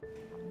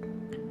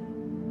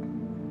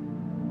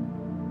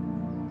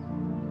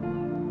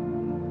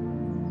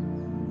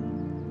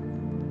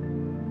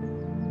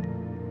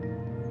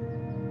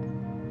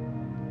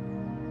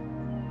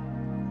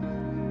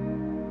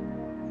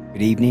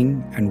Good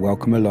evening and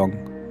welcome along.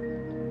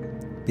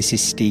 This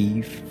is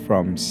Steve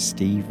from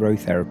Steve Rowe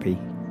Therapy,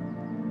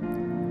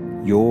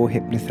 your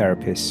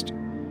hypnotherapist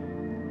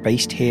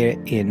based here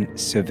in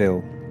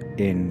Seville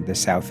in the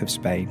south of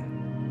Spain.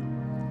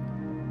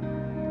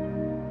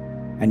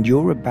 And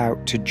you're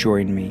about to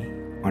join me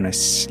on a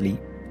sleep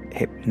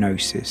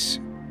hypnosis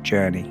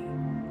journey.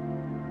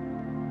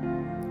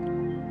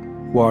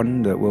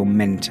 One that will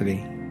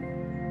mentally,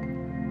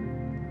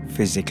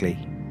 physically,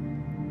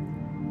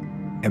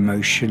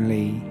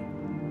 emotionally,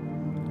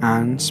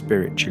 and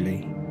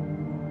spiritually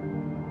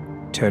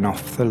turn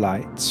off the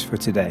lights for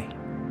today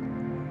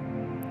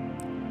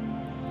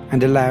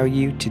and allow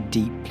you to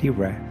deeply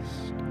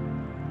rest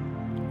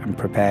and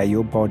prepare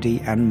your body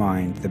and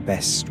mind the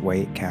best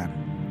way it can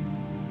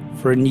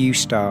for a new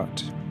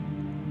start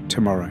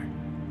tomorrow.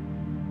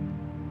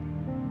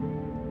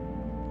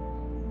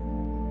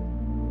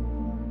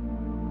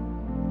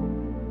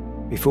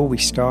 Before we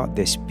start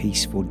this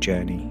peaceful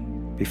journey,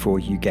 before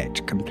you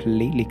get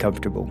completely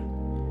comfortable,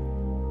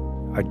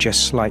 I'd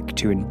just like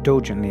to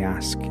indulgently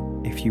ask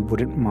if you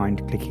wouldn't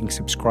mind clicking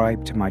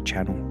subscribe to my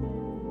channel,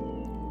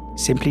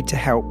 simply to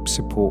help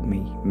support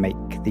me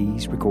make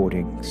these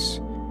recordings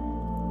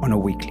on a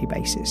weekly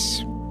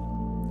basis.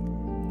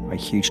 I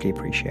hugely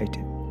appreciate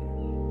it.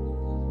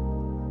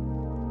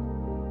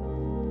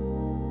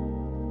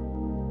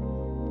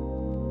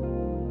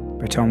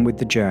 But on with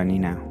the journey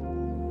now.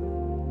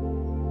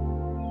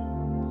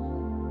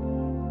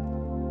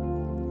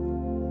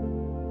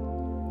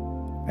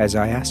 As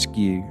I ask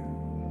you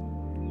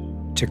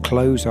to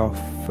close off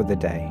for the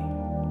day,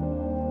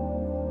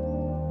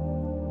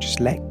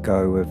 just let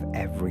go of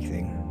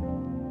everything.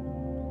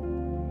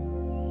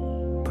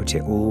 Put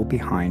it all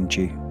behind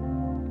you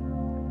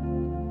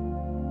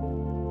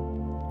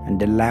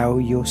and allow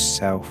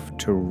yourself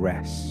to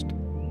rest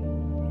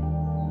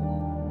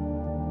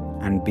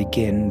and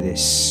begin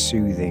this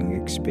soothing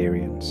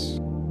experience.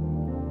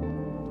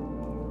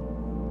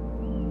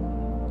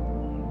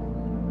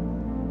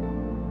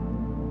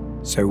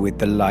 So with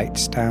the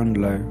lights down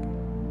low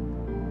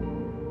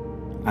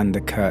and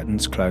the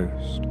curtains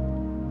closed,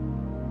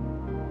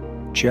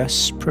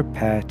 just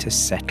prepare to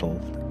settle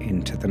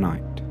into the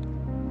night.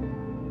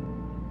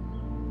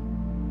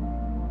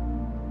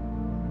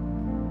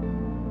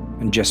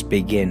 And just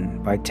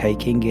begin by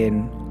taking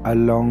in a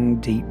long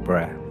deep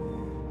breath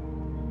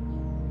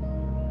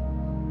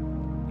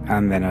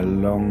and then a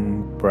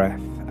long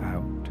breath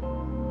out.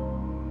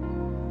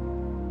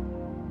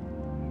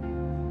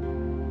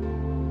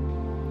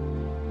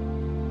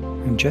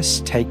 And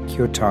just take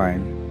your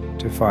time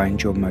to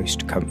find your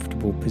most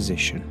comfortable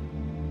position.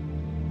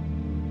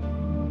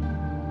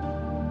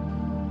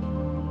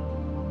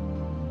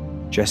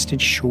 Just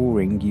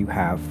ensuring you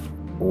have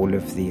all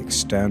of the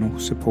external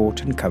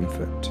support and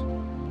comfort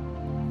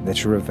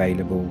that are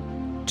available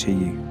to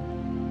you.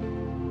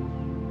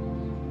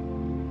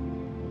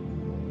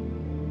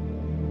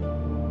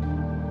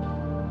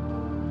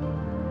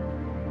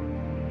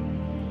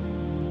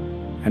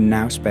 And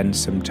now spend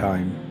some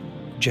time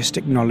just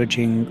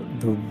acknowledging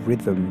the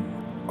rhythm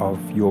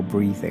of your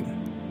breathing.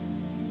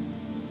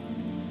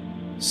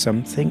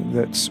 Something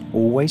that's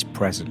always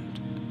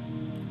present,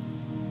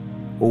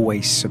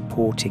 always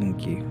supporting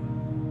you.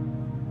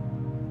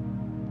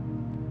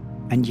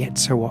 And yet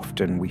so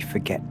often we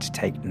forget to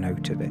take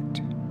note of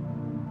it.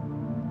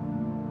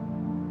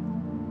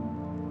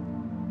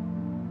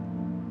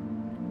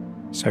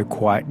 So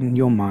quieten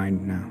your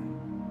mind now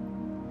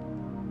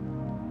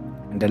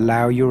and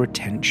allow your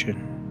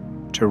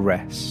attention to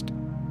rest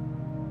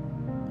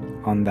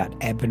on that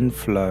ebb and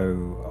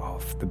flow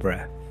of the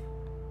breath.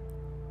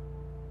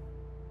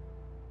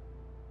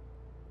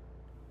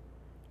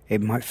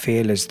 It might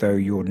feel as though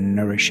you're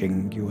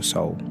nourishing your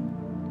soul,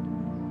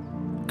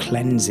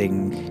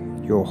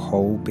 cleansing your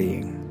whole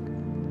being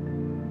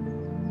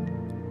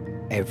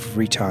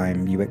every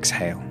time you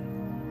exhale.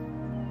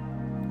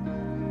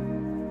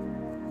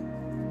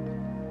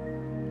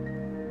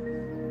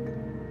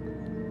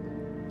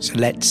 So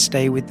let's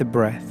stay with the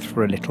breath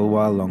for a little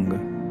while longer,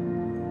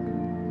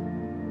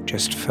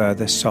 just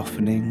further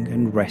softening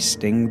and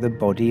resting the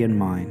body and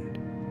mind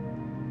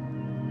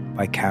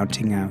by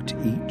counting out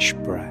each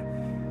breath.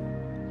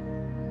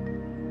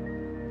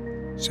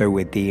 So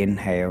with the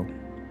inhale,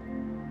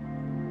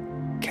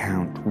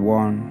 count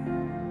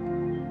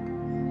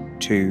 1,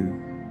 2,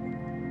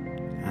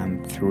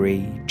 and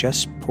 3.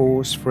 Just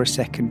pause for a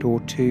second or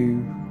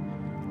two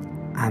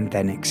and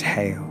then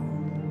exhale.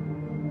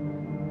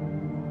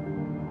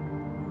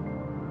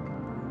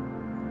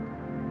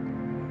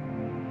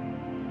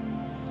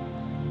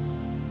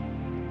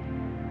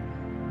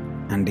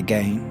 And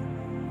again,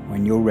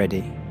 when you're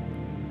ready,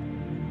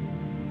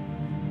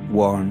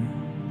 1,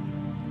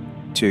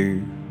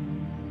 2,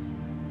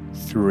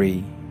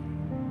 3,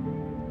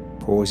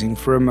 pausing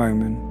for a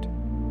moment,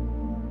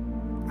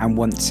 and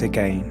once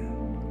again,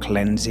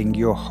 cleansing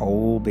your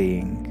whole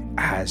being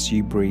as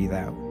you breathe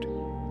out.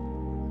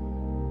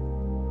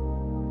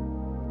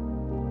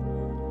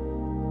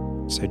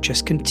 So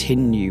just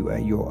continue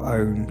at your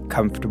own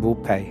comfortable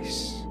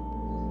pace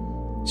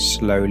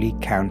slowly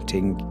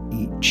counting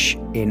each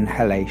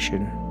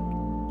inhalation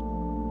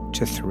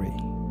to 3.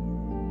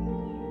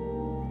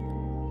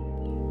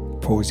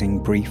 Pausing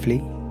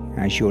briefly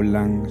as your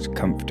lungs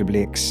comfortably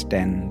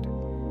extend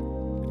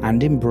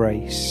and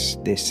embrace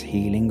this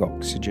healing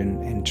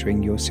oxygen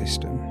entering your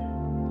system.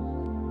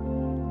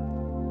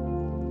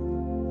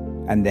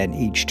 And then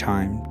each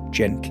time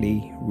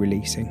gently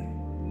releasing.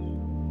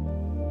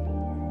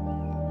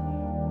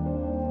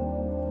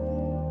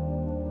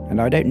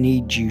 And I don't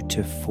need you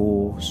to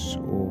force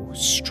or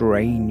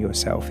strain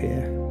yourself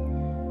here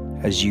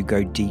as you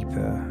go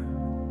deeper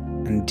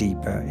and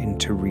deeper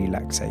into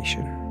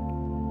relaxation.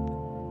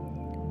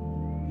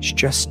 It's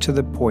just to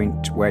the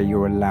point where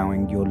you're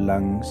allowing your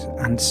lungs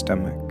and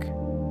stomach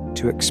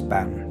to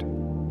expand.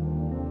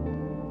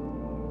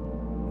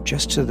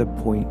 Just to the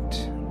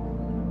point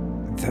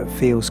that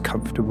feels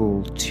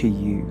comfortable to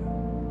you.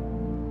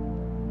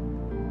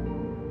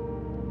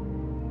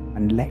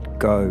 And let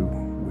go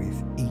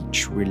with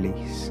each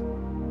release.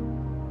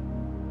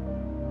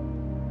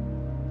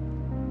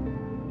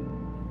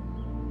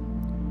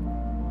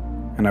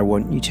 And I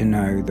want you to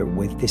know that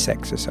with this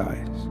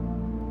exercise,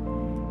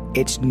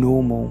 it's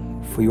normal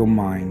for your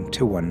mind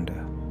to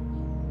wander.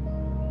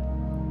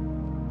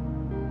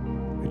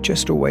 But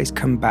just always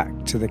come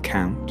back to the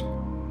count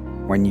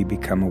when you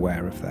become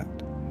aware of that.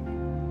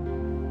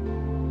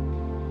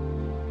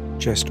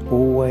 Just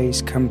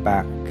always come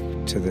back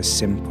to the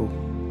simple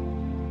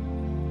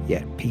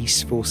yet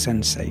peaceful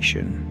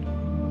sensation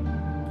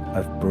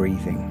of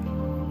breathing.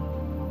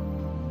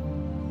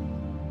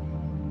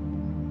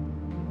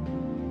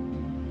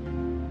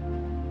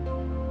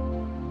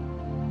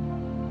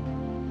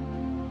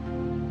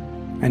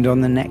 And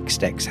on the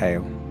next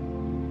exhale,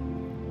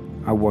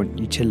 I want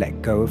you to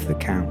let go of the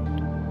count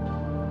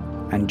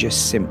and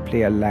just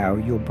simply allow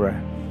your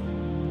breath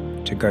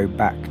to go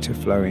back to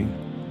flowing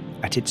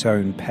at its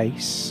own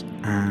pace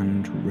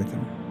and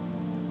rhythm.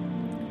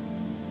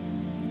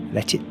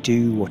 Let it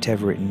do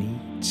whatever it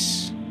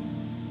needs,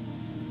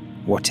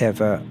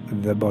 whatever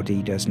the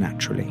body does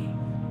naturally.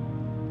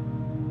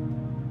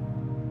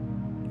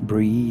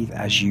 Breathe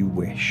as you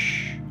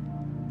wish.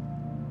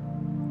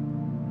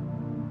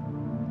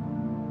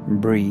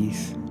 Breathe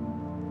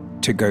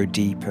to go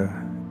deeper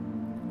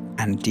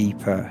and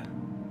deeper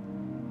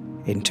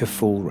into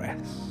full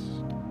rest.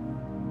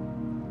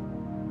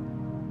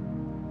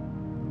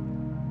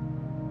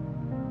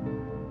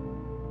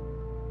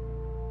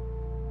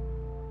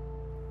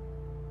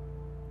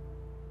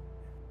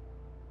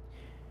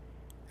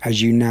 As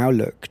you now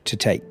look to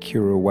take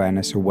your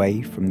awareness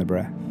away from the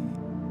breath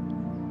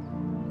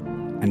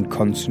and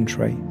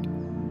concentrate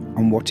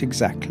on what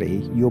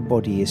exactly your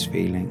body is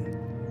feeling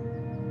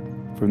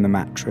from the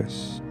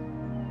mattress,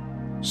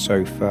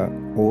 sofa,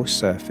 or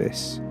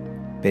surface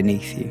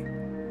beneath you.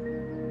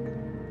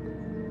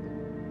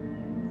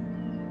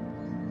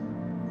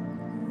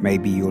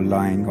 Maybe you're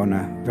lying on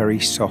a very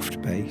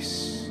soft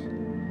base,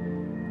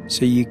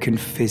 so you can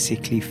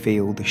physically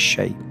feel the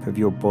shape of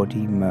your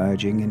body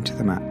merging into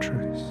the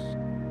mattress.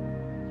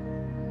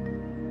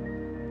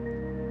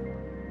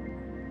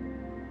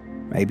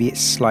 Maybe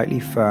it's slightly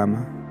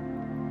firmer,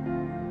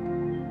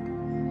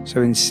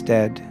 so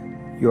instead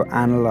you're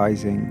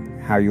analysing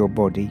how your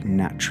body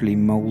naturally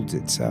moulds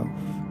itself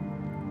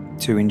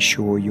to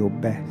ensure your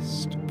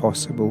best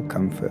possible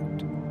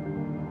comfort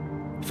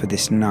for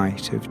this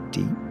night of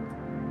deep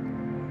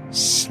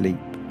sleep.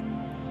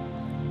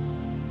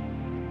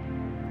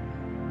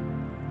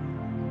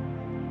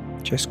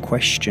 Just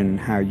question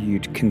how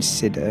you'd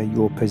consider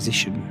your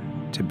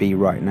position to be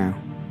right now.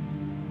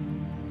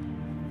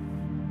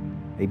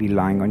 Maybe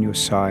lying on your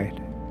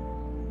side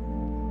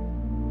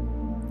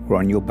or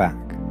on your back,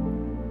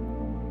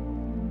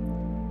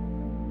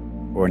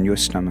 or on your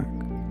stomach.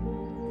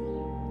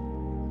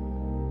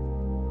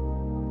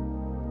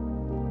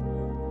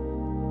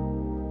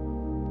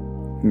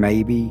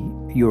 Maybe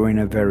you're in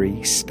a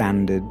very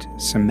standard,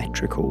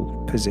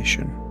 symmetrical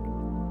position,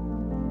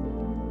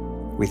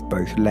 with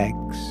both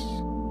legs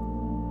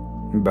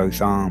and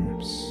both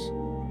arms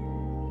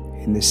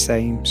in the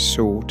same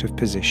sort of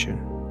position.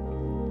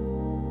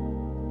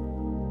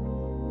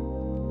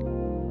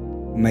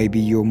 Maybe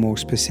you're more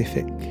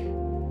specific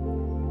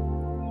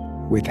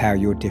with how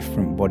your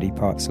different body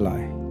parts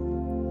lie,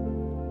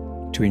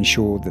 to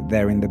ensure that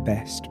they're in the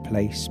best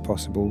place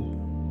possible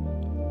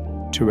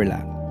to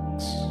relax.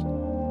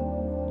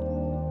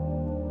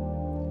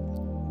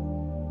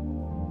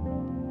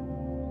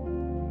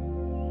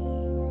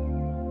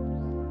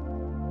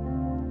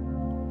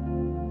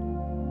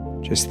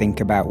 Just think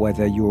about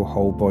whether your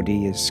whole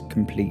body is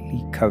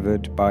completely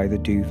covered by the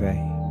duvet,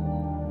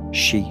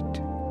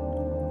 sheet,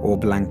 or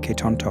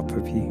blanket on top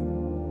of you.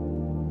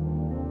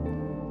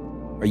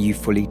 Are you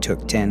fully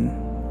tucked in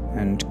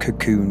and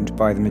cocooned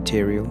by the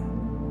material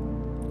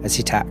as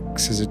it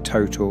acts as a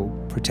total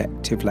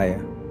protective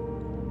layer?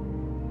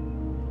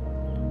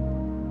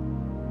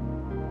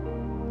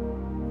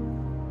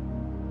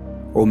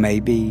 Or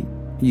maybe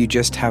you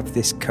just have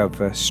this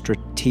cover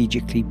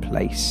strategically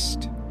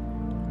placed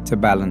to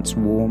balance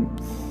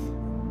warmth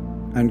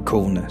and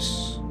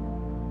coolness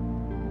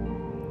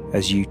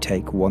as you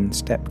take one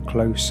step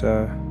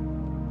closer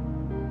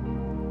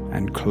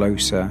and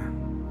closer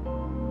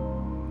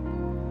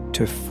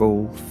to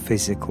full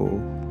physical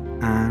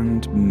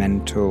and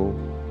mental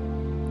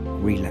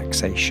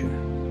relaxation.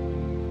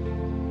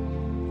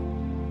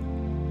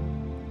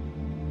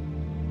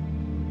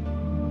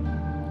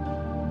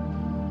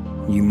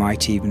 You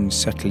might even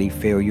subtly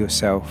feel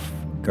yourself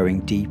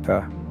going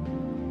deeper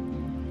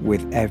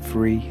with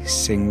every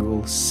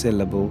single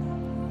syllable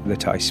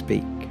that I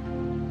speak.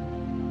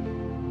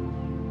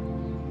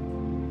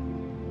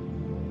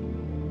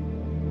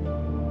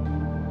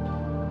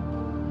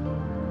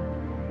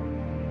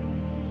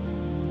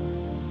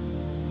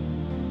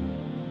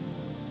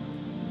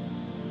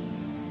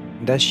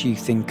 And as you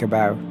think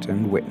about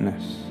and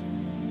witness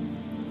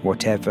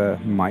whatever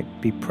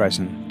might be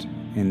present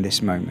in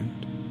this moment,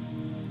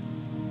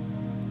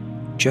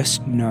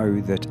 just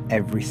know that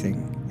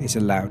everything is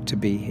allowed to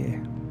be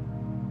here.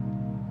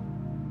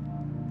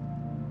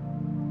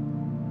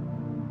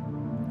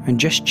 And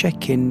just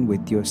check in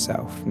with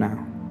yourself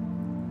now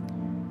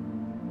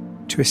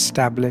to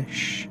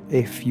establish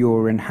if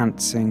you're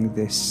enhancing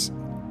this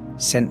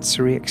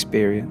sensory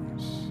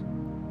experience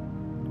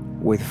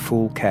with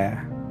full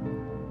care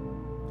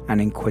and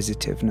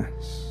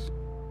inquisitiveness.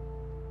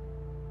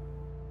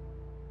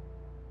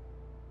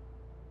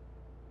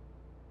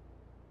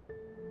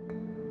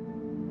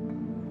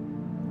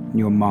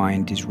 Your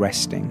mind is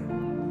resting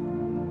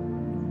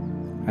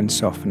and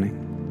softening,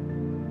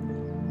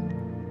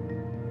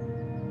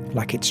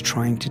 like it's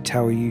trying to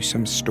tell you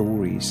some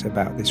stories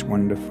about this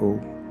wonderful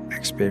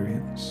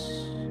experience.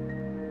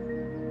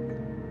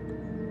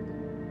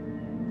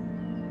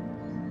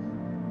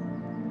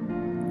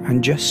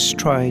 And just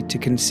try to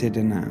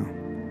consider now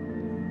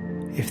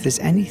if there's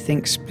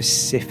anything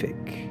specific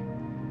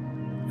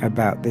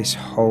about this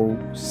whole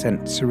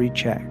sensory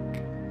check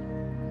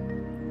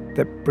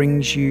that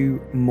brings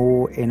you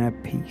more inner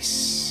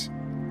peace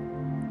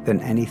than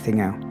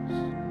anything else.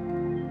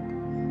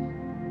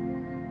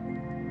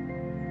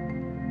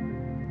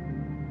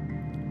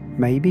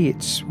 Maybe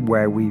it's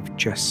where we've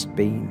just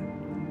been,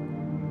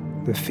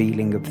 the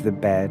feeling of the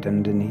bed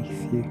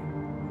underneath you,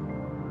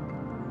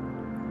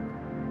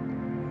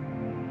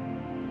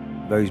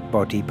 those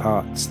body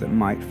parts that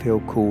might feel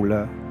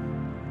cooler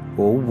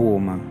or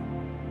warmer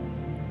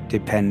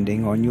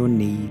depending on your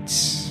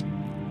needs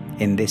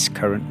in this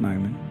current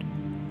moment.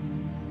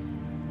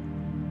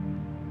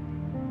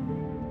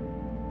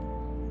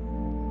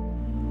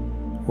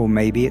 Or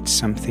maybe it's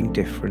something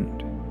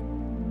different.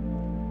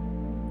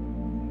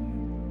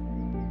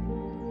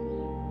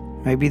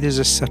 Maybe there's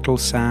a subtle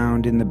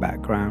sound in the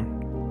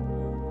background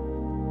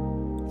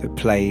that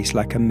plays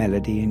like a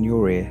melody in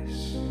your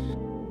ears,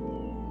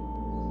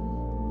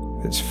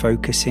 that's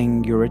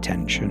focusing your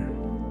attention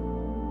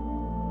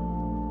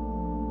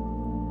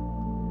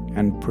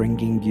and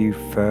bringing you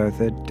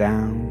further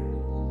down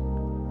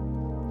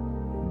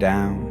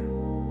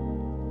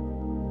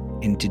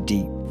into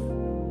deep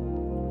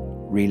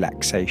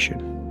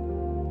relaxation.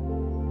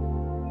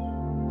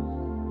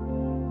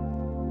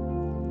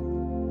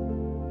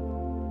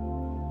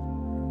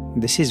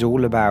 This is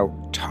all about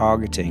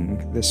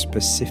targeting the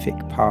specific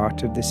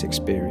part of this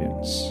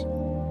experience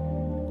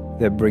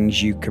that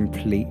brings you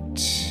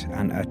complete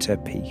and utter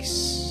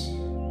peace.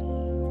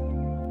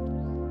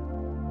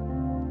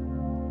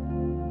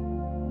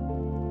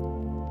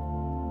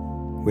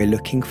 We're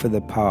looking for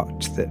the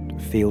part that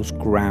feels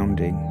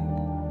grounding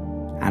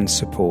and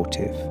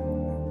supportive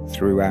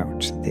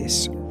throughout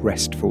this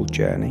restful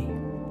journey.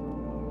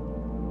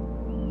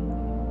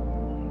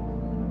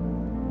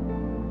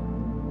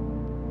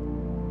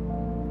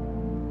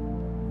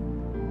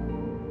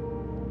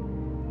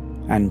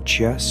 And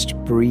just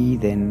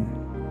breathe in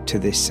to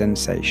this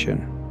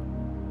sensation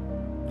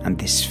and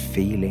this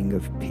feeling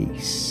of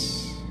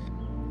peace.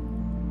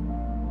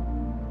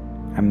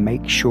 And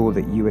make sure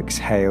that you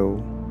exhale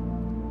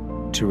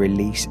to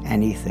release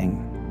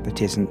anything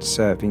that isn't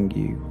serving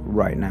you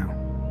right now.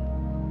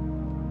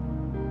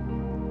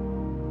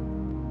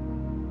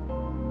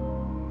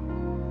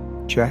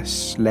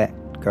 Just let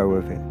go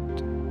of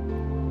it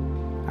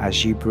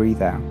as you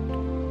breathe out,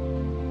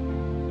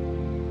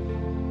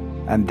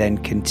 and then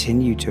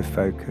continue to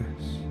focus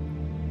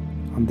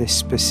on this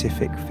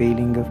specific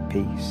feeling of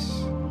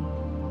peace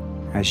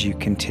as you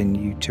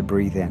continue to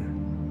breathe in.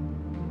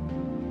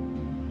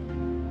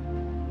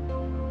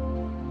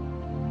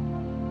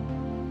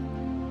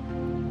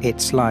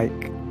 It's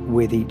like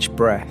with each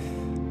breath,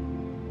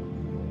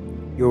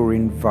 you're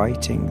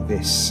inviting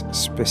this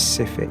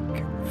specific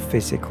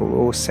physical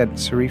or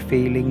sensory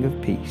feeling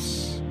of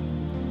peace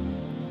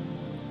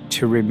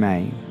to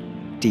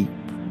remain deep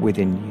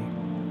within you.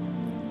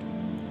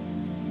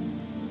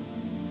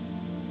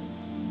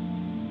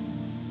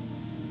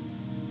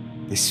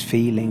 This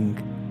feeling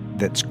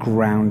that's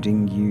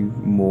grounding you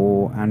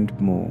more and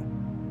more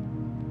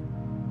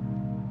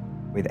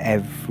with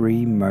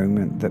every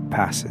moment that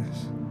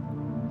passes.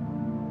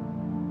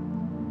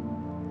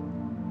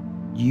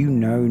 You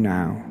know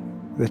now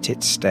that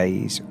it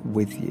stays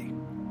with you.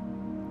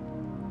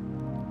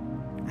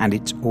 and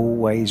it's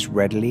always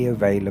readily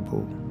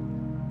available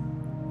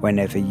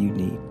whenever you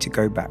need to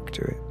go back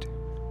to it.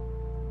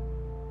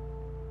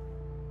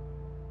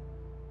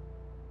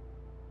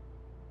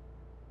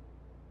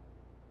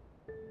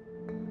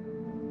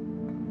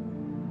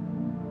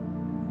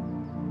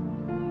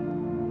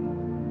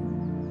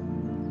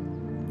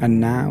 And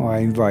now I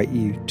invite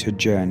you to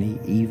journey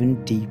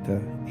even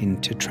deeper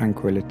into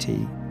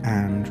tranquility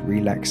and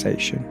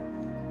relaxation.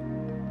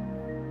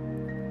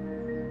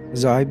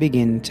 As I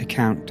begin to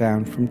count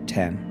down from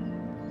 10,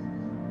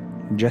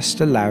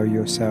 just allow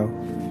yourself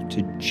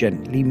to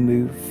gently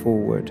move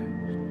forward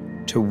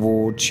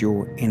towards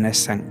your inner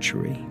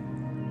sanctuary,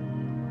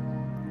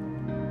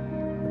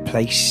 a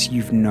place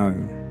you've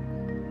known,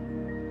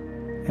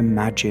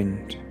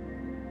 imagined,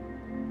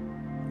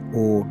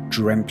 or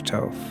dreamt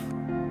of,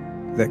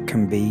 that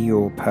can be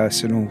your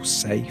personal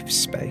safe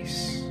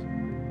space.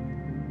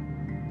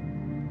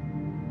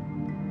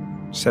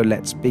 So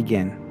let's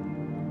begin.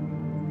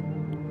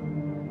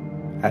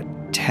 At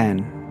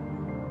 10,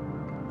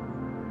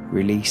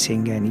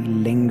 releasing any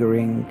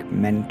lingering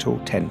mental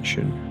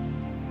tension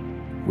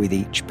with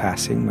each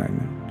passing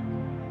moment.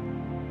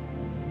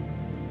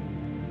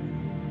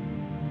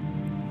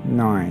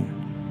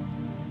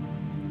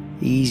 9,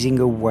 easing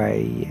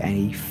away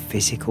any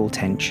physical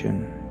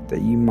tension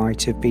that you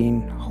might have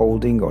been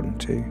holding on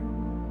to.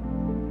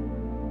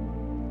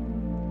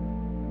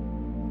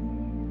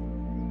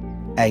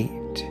 8,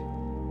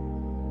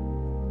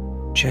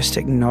 just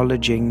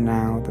acknowledging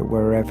now that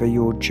wherever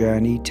your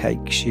journey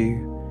takes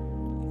you,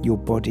 your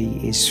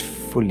body is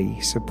fully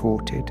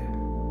supported.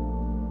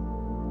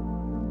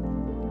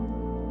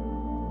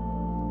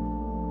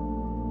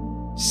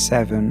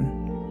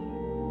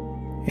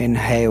 7,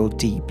 inhale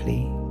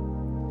deeply,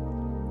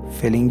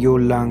 filling your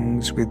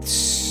lungs with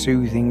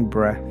soothing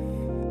breath.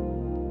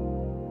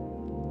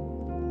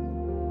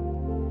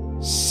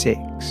 6,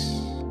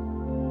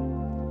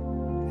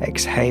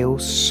 exhale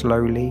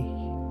slowly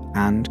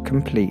and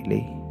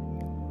completely,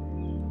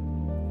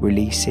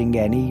 releasing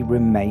any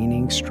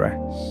remaining stress.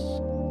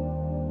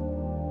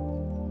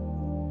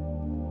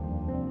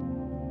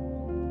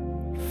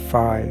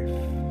 5,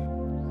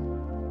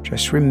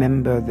 just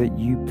remember that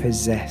you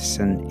possess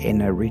an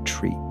inner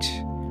retreat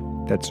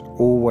that's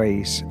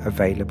always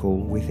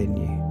available within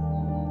you.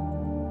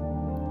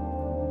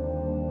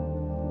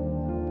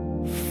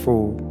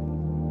 4,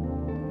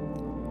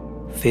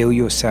 feel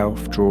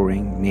yourself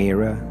drawing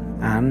nearer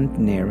and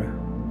nearer.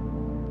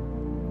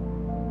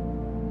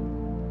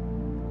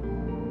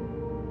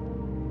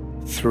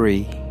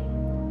 3,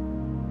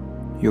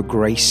 you're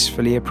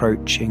gracefully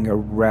approaching a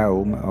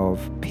realm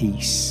of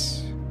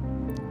peace,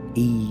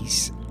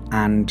 ease,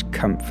 and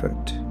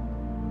comfort,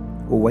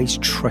 always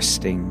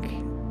trusting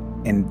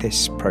in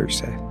this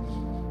process.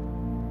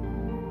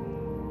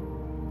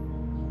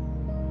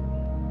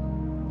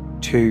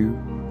 2,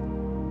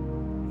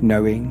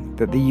 knowing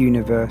that the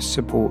universe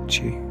supports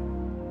you.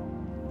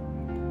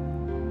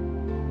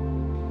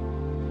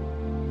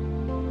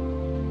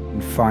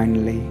 'And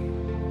finally,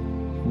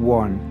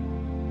 1,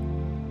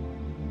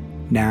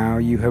 now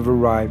you have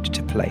arrived at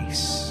a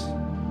place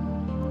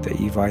that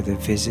you've either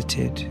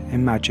visited,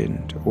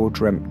 imagined, or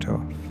dreamt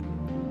of.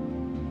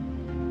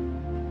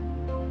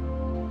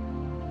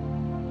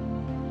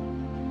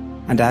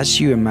 And as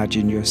you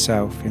imagine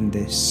yourself in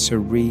this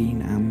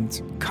serene and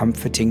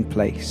comforting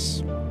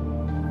place,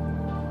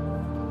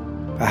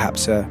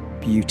 perhaps a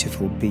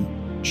beautiful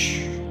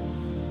beach,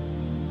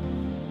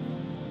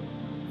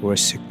 or a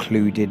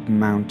secluded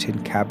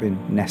mountain cabin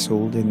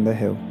nestled in the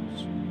hills,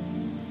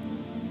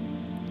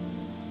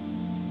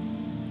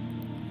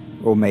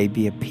 or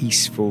maybe a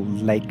peaceful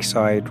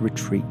lakeside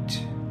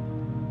retreat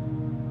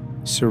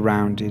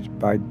surrounded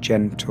by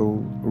gentle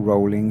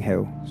rolling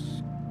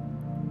hills.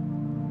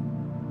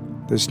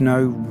 There's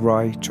no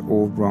right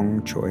or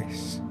wrong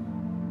choice.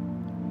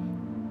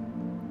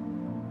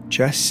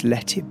 Just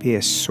let it be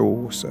a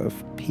source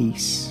of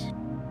peace,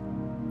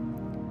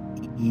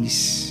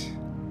 ease,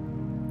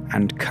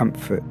 and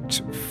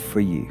comfort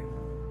for you.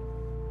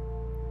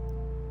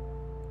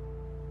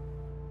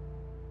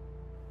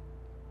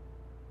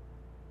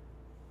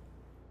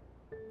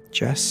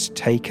 Just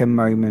take a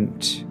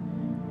moment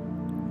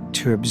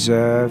to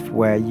observe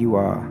where you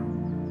are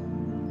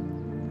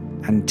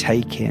and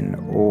take in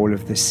all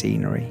of the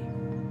scenery.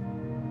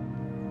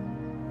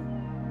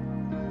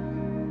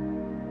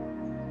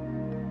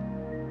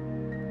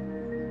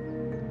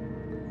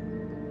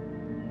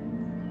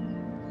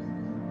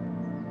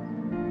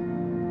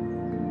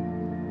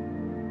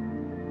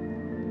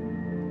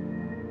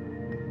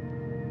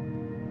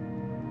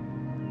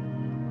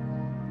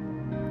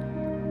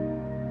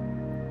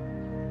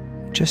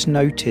 Just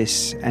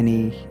notice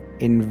any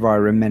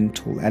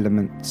environmental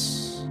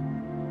elements.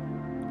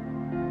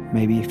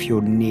 Maybe if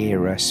you're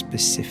near a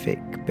specific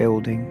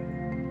building,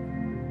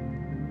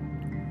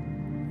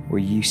 or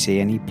you see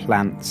any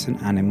plants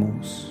and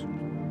animals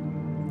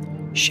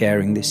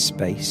sharing this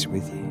space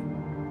with you.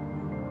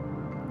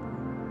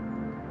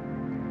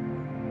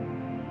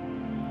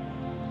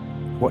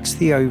 What's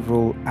the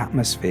overall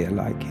atmosphere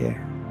like here?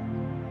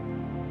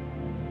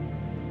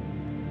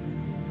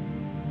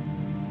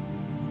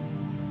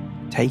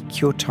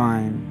 Take your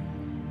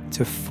time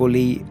to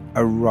fully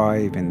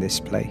arrive in this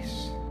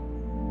place.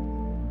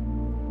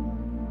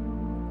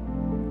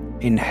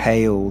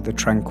 Inhale the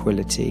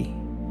tranquility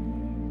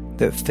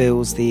that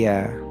fills the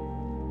air,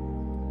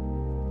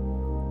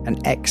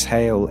 and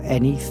exhale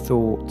any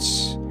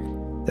thoughts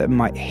that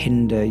might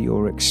hinder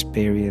your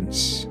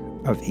experience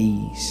of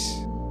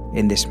ease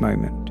in this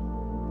moment.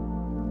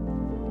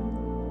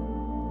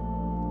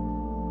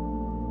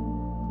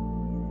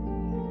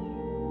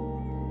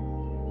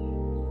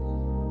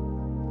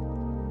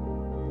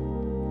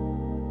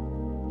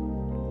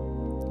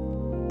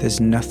 There's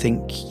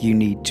nothing you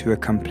need to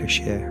accomplish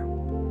here.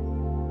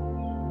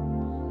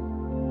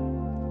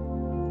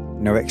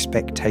 No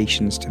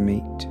expectations to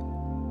meet.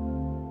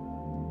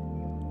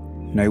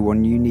 No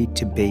one you need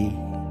to be,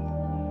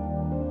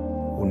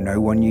 or no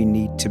one you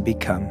need to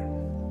become.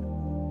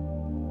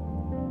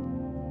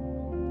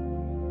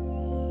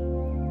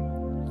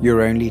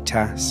 Your only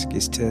task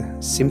is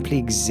to simply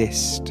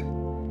exist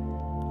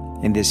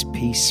in this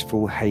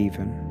peaceful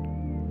haven,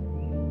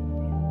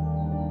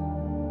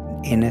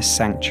 an inner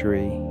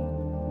sanctuary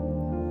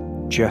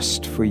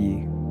just for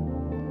you.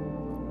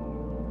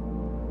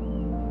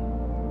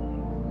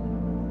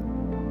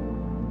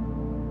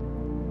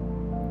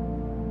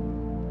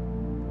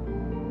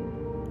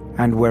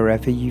 And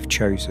wherever you've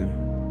chosen,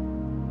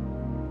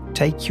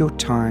 take your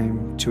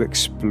time to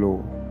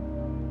explore.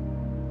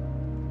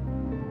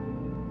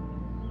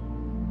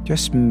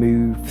 Just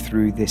move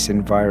through this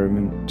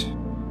environment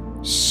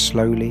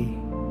slowly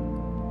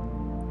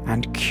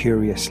and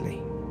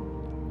curiously.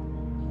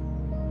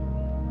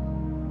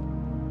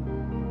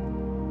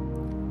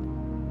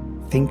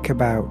 Think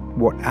about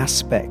what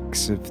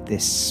aspects of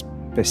this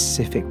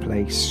specific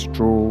place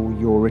draw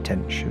your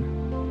attention.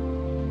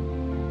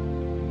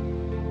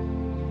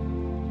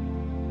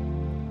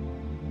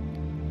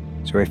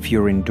 So if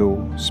you're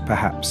indoors,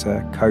 perhaps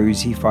a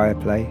cozy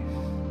fireplace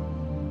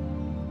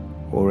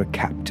or a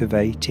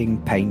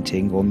captivating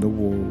painting on the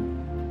wall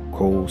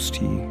calls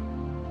to you.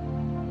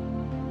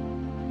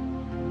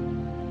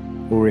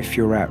 Or if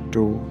you're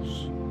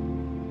outdoors,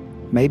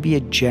 maybe a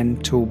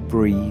gentle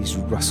breeze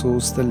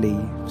rustles the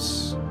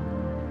leaves,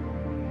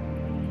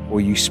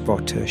 or you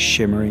spot a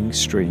shimmering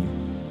stream.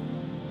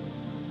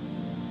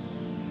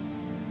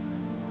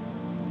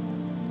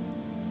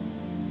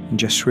 And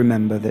just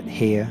remember that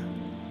here,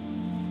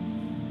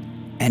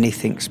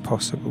 anything's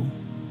possible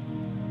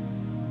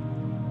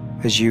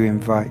as you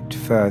invite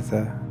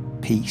further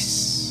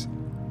peace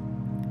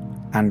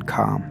and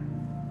calm.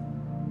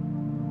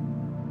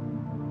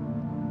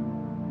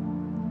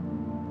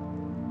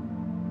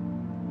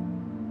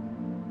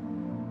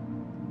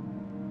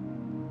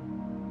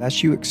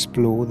 As you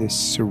explore this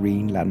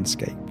serene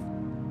landscape,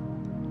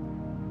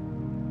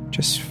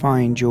 just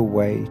find your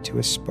way to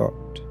a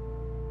spot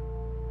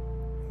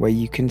where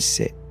you can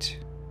sit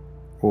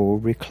or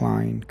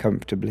recline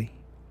comfortably.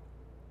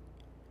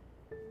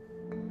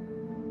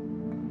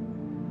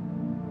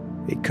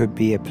 It could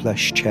be a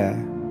plush chair,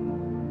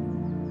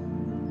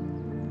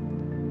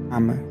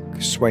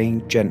 hammock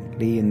swaying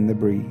gently in the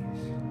breeze,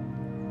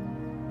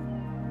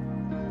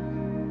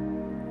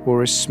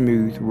 or a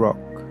smooth rock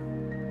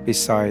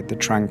beside the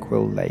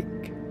tranquil lake.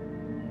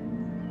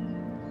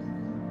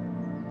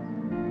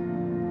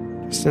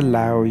 Just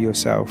allow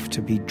yourself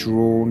to be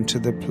drawn to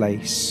the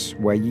place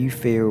where you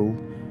feel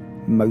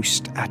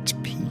most at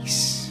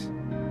peace.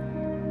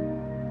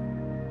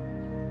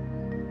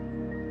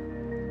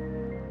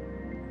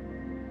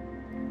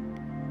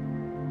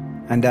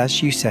 And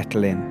as you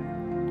settle in,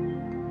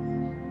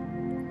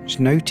 just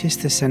notice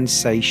the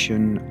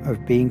sensation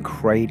of being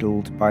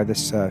cradled by the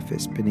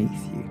surface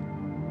beneath you.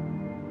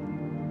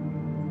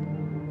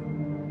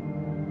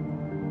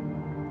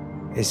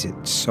 Is it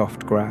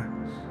soft grass,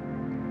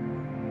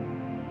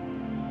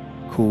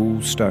 cool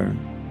stone,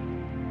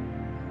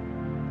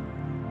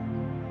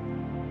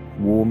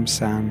 warm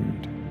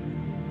sand,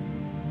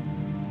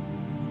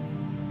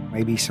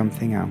 maybe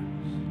something else?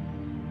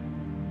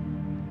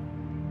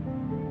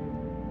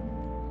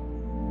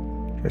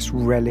 Just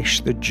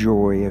relish the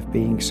joy of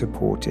being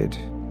supported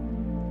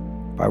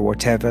by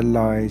whatever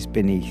lies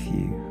beneath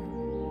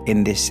you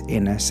in this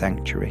inner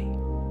sanctuary.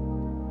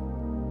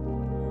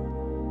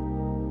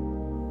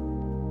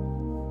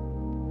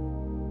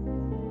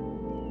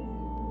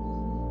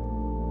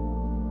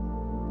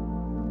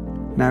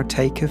 Now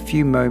take a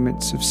few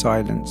moments of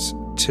silence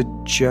to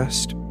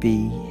just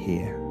be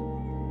here,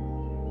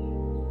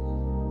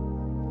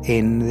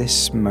 in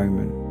this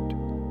moment.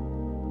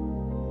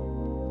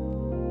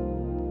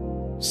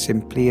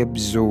 Simply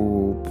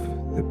absorb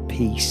the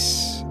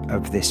peace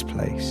of this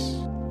place.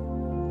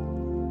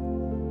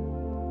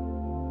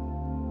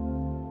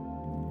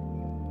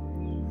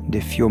 And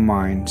if your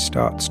mind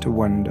starts to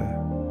wander,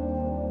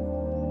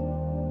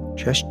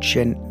 just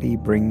gently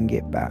bring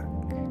it back.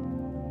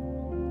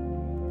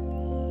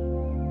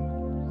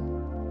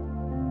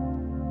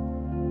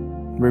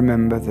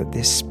 Remember that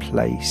this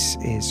place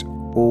is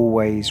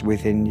always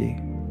within you,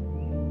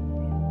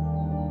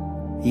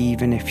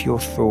 even if your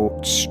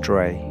thoughts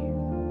stray.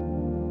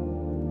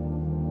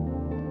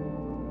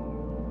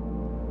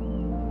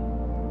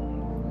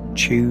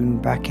 tune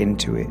back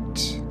into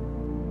it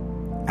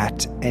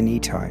at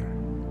any time.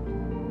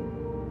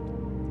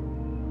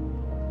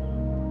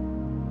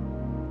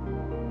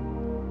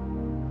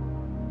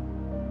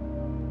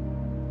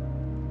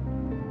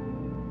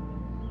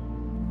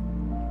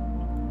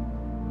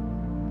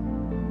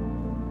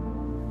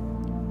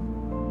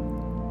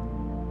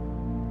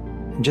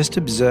 And just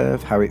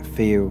observe how it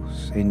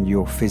feels in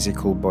your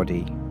physical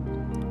body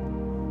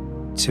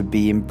to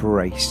be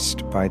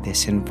embraced by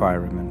this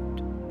environment.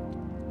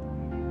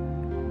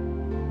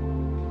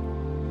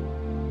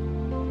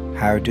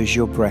 How does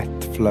your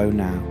breath flow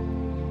now?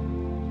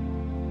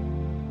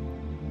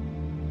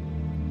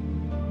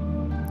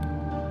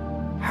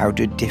 How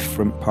do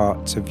different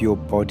parts of your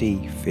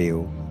body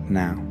feel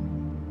now?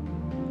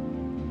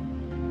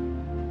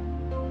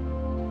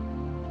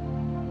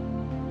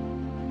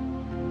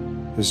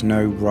 There's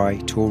no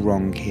right or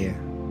wrong here.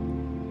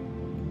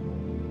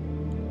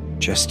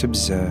 Just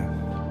observe.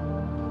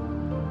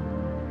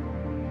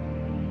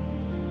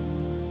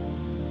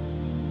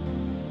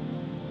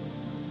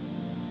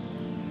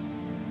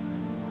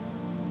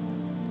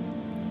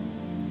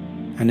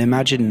 And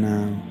imagine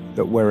now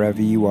that wherever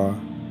you are,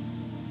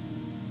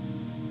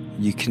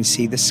 you can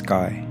see the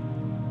sky,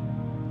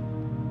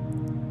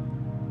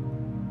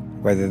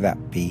 whether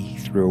that be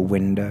through a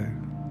window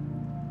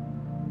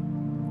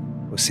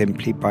or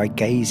simply by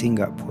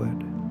gazing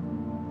upward.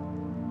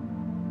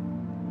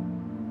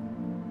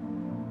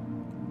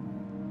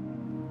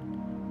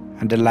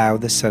 And allow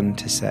the sun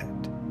to set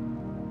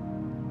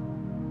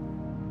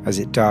as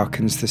it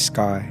darkens the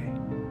sky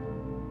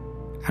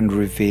and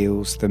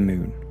reveals the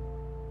moon.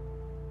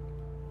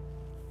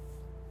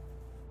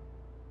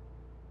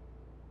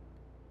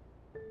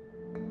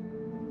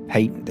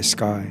 Paint the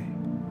sky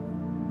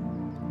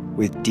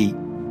with deep,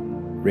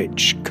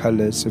 rich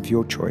colours of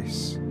your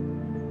choice,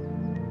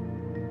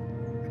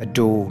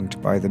 adorned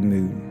by the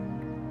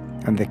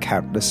moon and the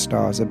countless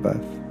stars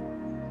above.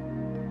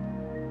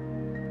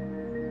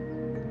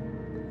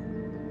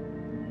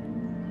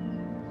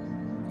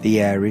 The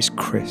air is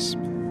crisp,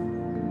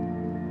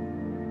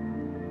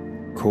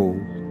 cool,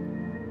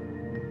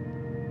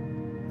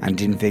 and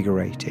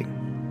invigorating.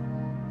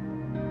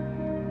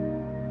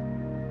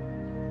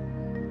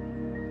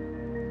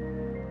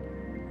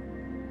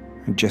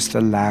 And just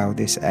allow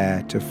this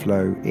air to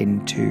flow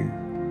into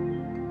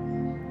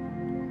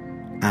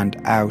and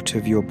out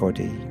of your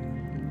body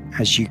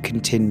as you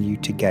continue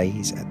to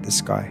gaze at the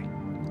sky.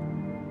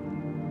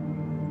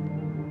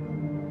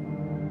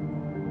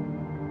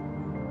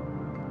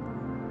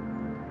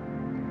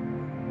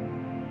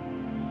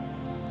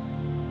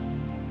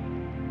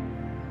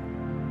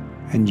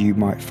 And you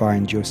might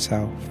find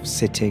yourself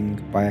sitting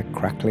by a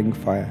crackling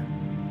fire,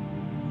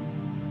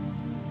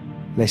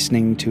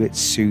 listening to its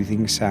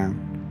soothing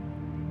sound.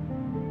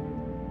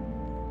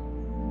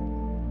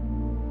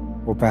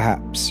 Or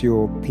perhaps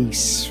you're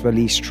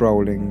peacefully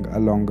strolling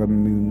along a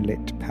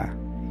moonlit path.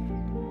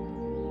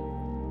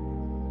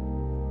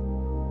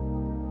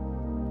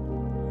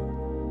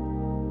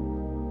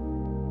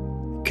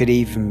 It could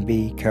even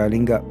be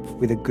curling up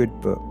with a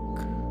good book,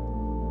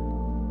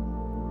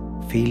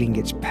 feeling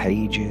its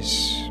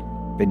pages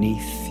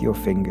beneath your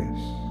fingers.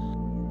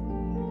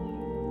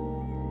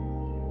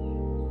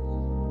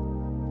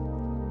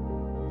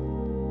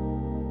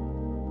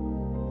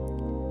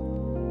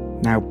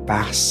 Now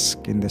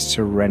bask in the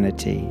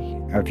serenity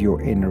of your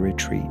inner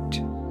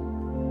retreat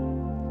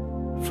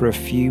for a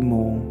few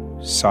more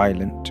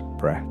silent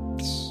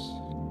breaths.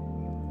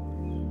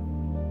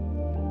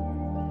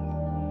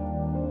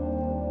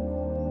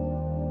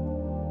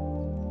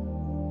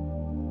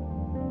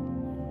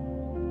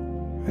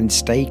 And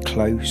stay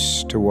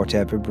close to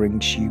whatever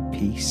brings you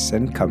peace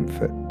and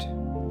comfort,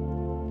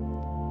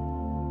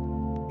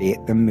 be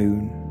it the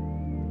moon,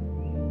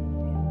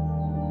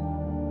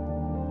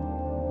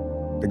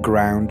 the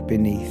ground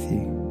beneath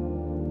you,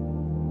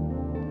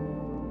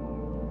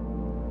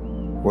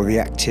 or the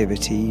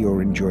activity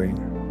you're enjoying.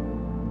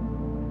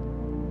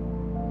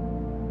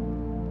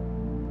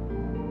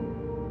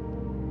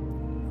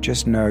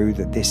 Just know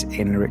that this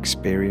inner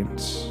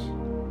experience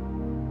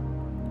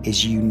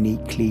is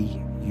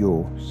uniquely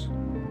yours.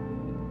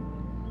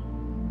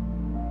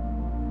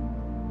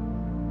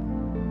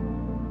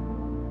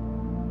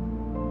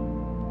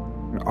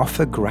 And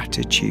offer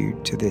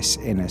gratitude to this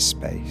inner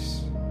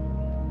space,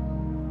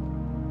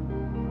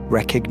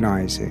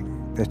 recognizing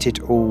that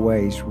it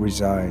always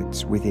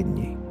resides within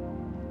you,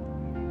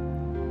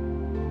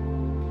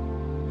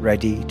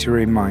 ready to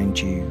remind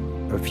you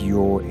of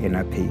your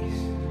inner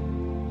peace.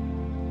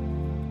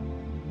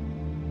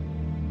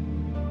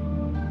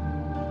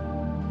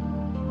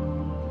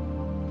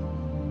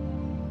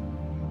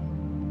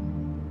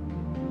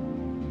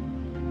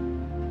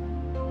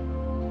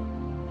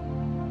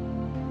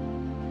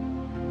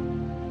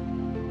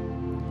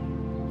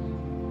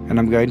 And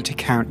I'm going to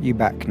count you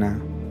back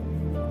now.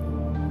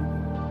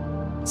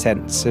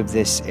 Sense of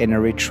this inner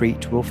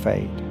retreat will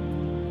fade,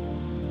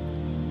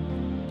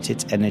 but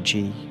its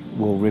energy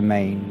will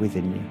remain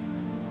within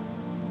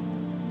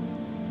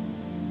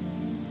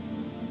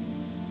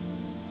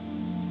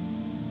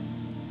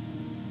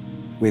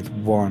with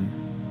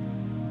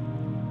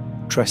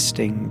 1,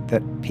 trusting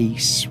that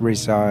peace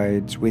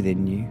resides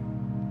within you.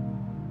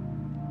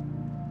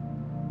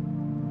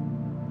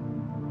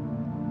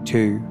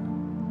 2,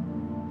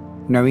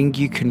 knowing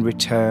you can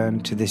return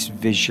to this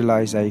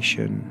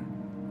visualization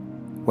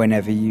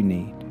whenever you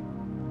need.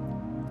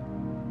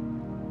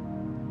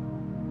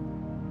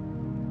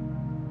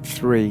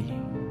 3,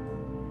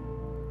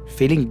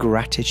 feeling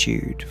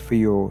gratitude for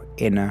your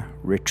inner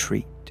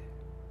retreat.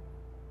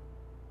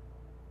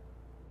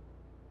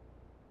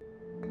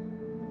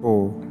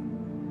 4,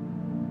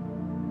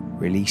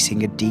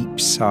 releasing a deep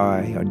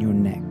sigh on your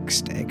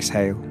next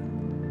exhale.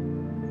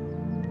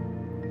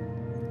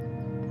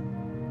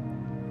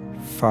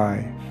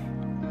 5,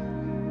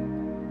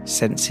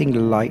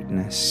 sensing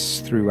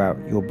lightness throughout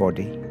your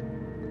body.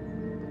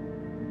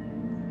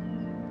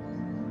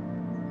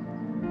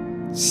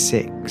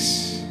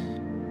 6,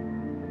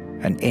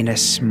 an inner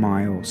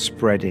smile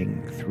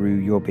spreading through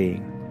your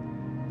being.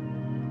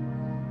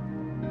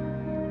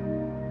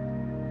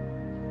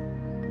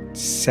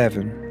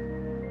 7,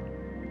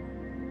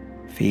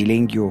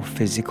 feeling your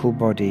physical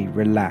body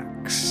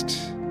relaxed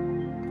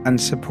and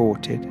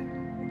supported.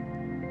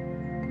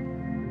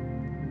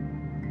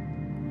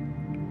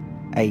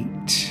 8,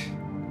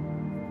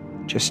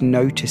 just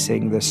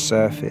noticing the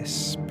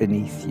surface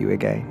beneath you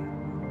again.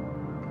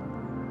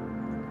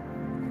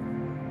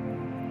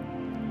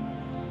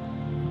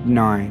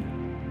 9,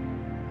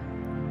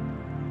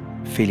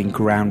 feeling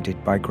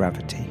grounded by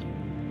gravity.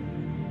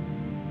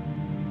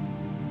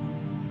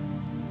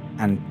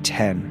 And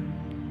 10,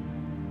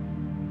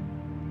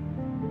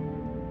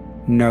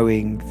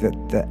 knowing that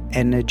the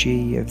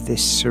energy of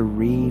this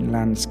serene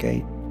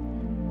landscape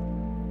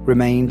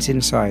remains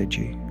inside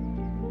you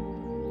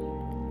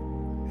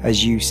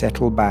as you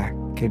settle back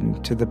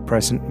into the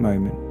present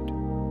moment.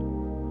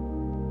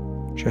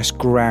 Just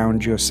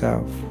ground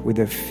yourself with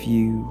a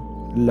few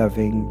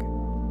loving,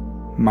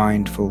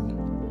 mindful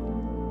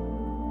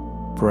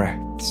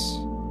breaths.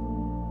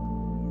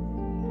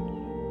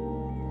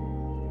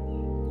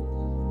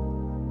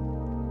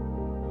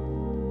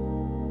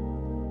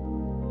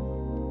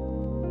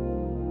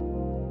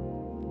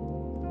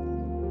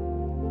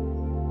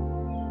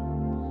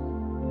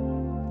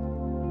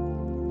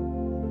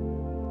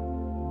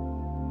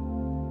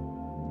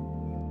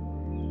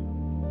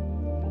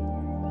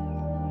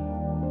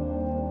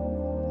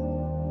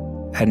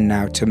 And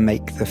now to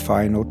make the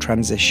final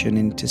transition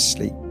into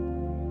sleep.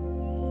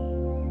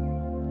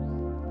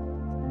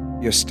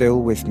 You're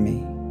still with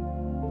me.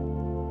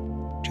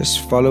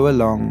 Just follow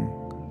along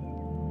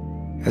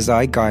as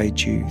I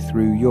guide you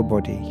through your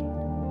body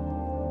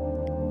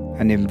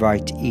and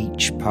invite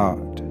each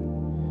part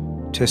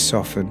to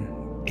soften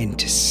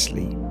into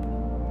sleep.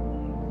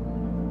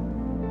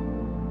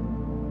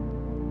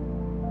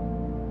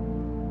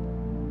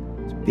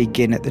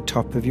 Begin at the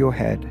top of your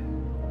head,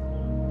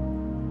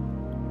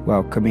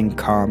 welcoming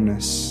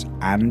calmness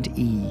and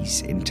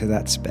ease into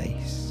that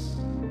space.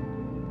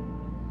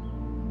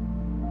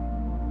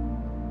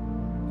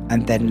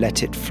 And then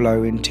let it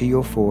flow into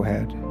your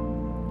forehead,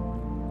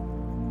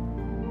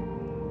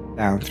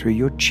 down through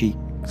your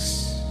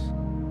cheeks,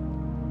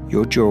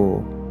 your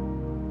jaw,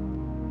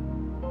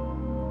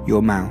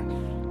 your mouth.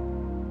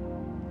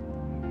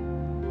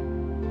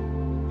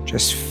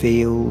 Just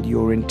feel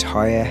your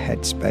entire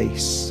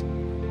headspace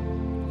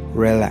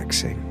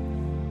relaxing.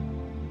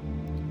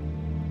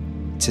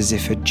 It's as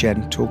if a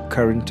gentle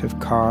current of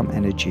calm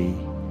energy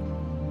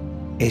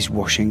is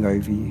washing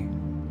over you.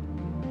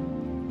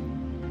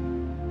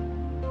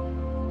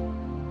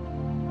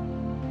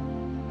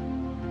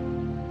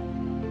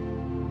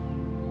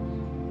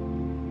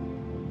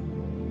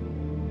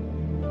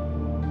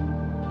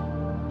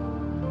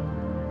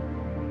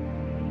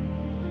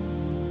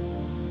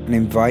 And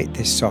invite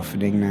this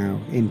softening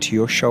now into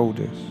your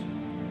shoulders,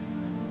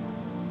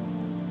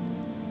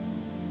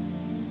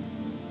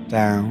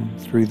 down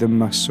through the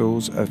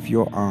muscles of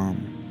your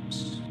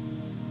arms,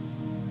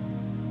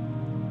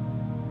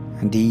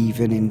 and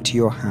even into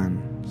your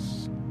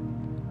hands.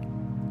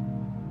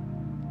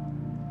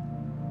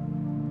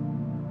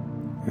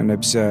 And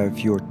observe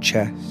your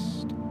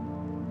chest,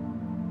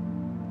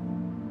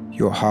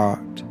 your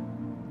heart,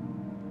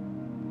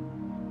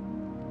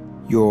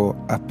 your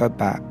upper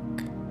back.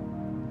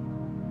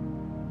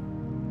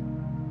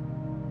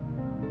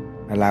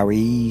 Allow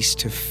ease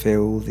to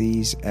fill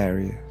these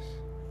areas.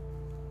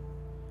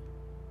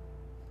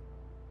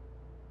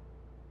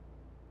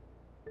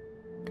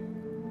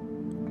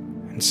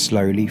 And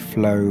slowly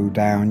flow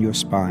down your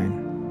spine,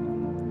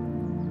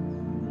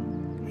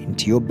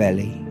 into your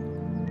belly,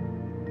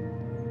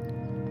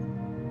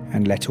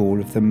 and let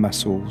all of the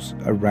muscles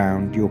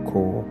around your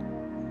core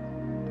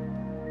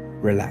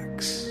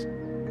relax.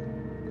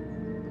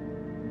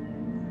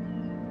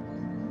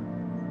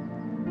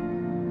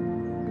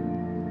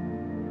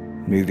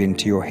 Move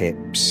into your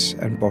hips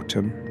and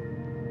bottom.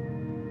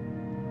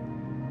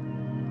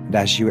 And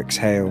as you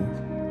exhale,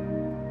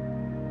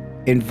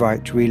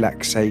 invite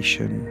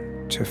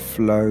relaxation to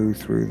flow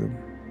through them.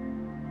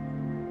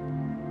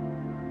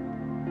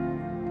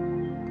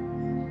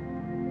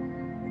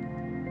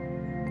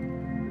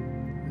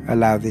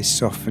 Allow this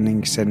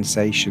softening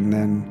sensation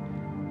then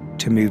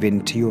to move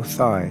into your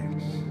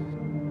thighs,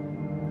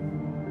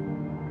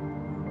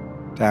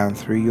 down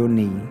through your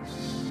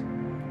knees,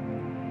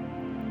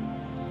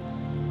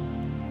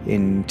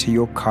 into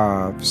your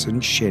calves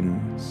and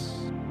shins,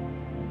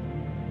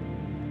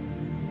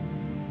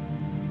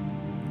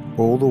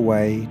 all the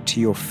way to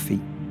your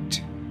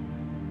feet.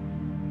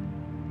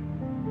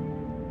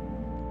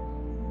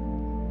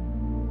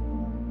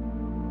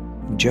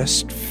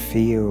 Just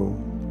feel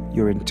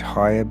your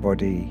entire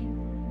body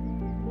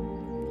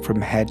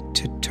from head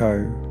to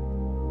toe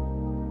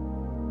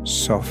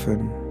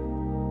soften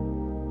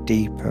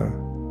deeper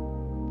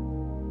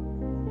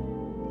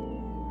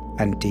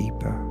and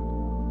deeper,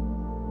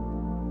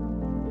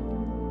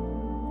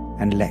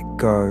 and let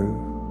go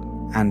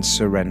and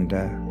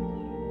surrender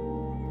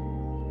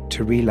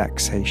to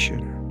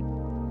relaxation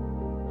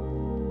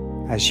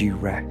as you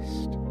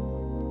rest.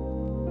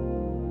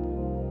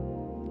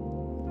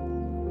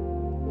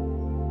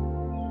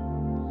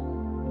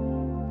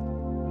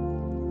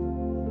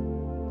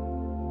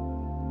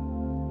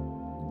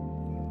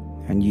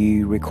 And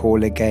you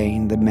recall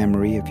again the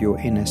memory of your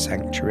inner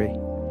sanctuary.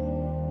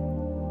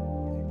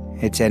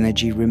 Its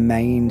energy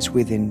remains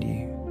within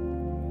you,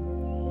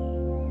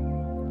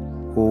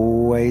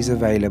 always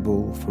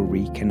available for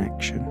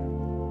reconnection.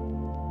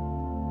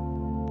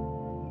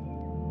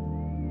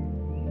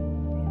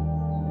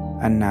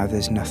 And now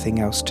there's nothing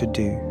else to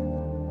do,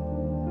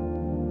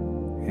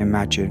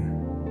 imagine,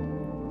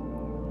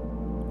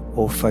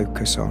 or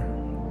focus on.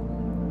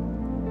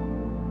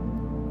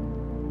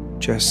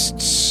 Just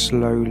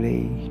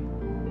slowly,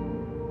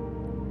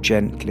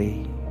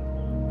 gently,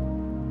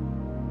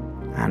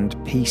 and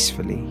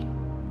peacefully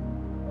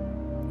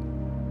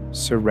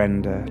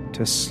surrender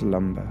to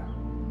slumber.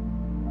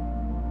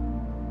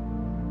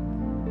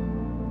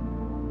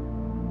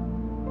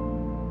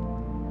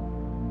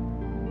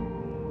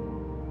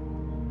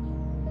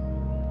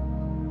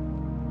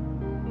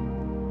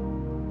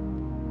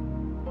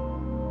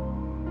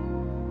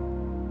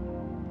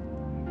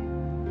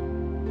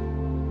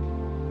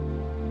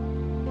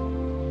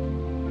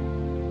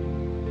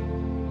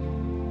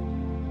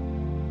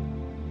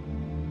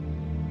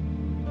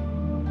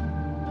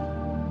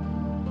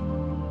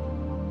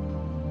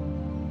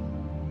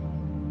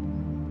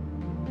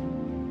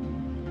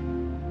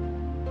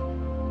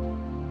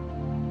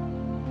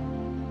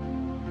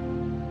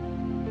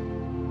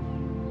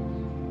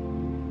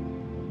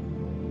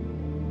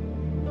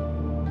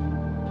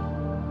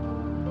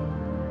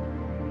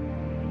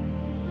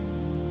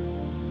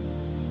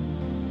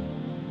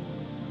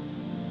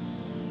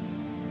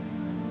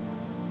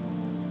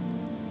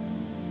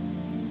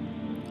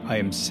 I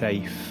am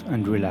safe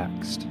and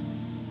relaxed,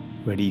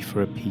 ready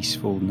for a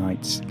peaceful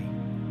night's sleep.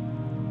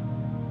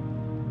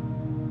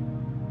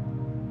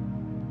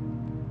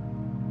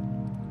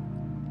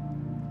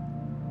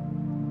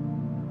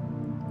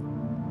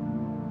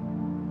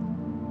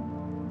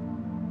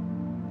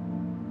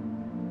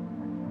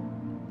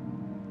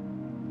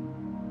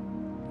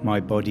 My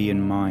body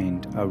and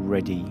mind are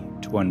ready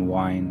to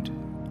unwind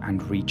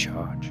and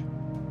recharge.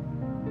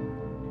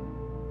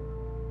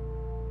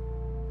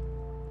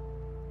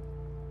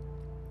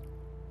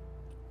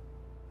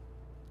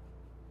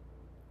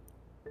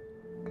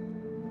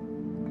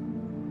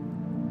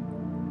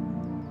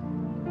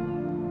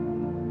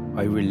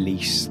 I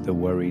release the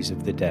worries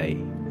of the day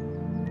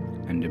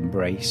and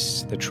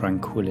embrace the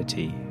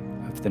tranquility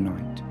of the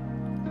night.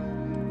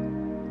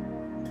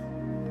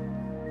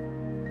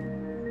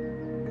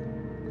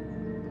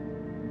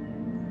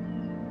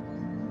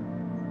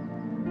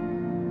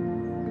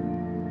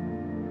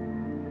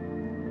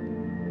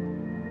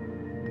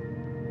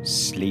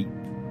 Sleep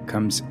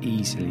comes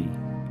easily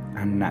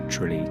and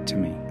naturally to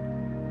me.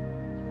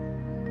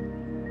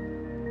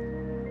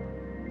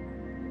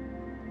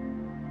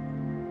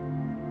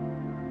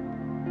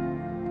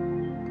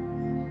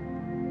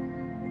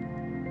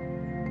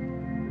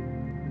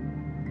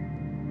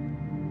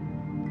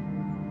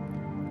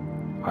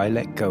 I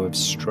let go of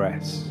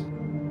stress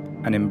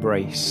and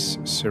embrace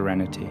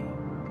serenity.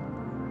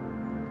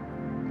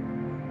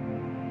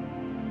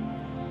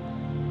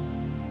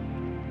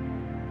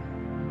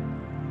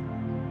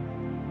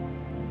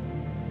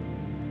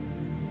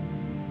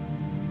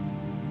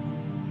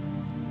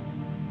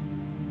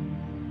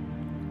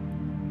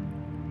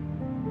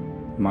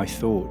 My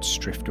thoughts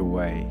drift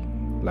away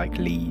like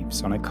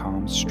leaves on a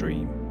calm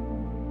stream.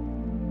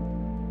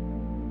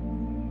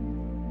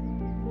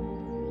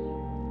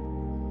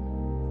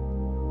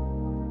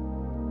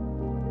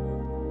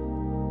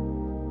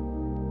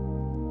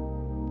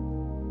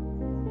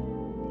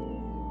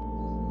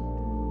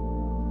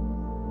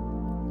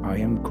 I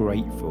am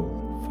grateful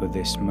for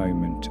this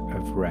moment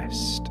of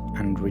rest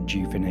and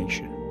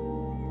rejuvenation.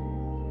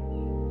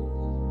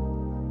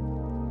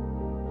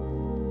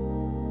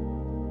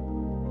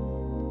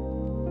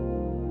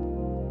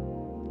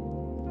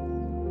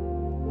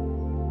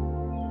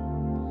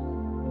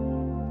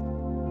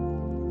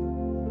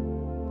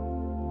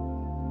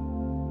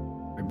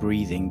 My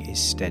breathing is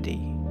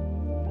steady.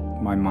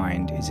 My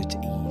mind is at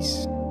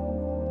ease.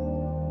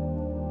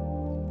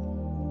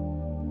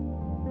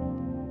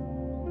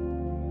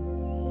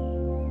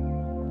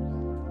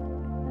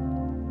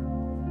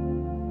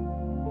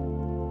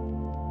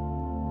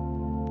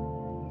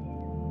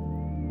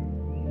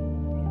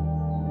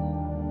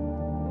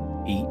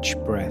 Each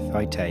breath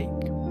I take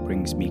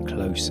brings me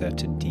closer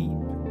to deep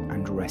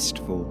and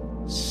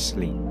restful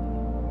sleep.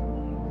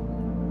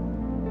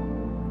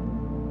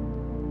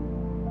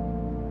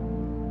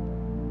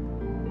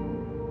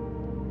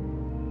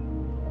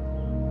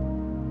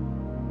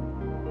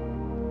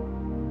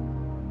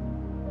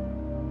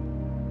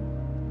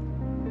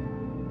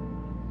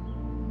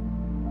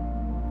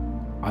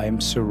 I am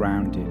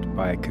surrounded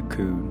by a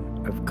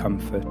cocoon of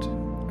comfort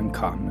and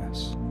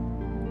calmness.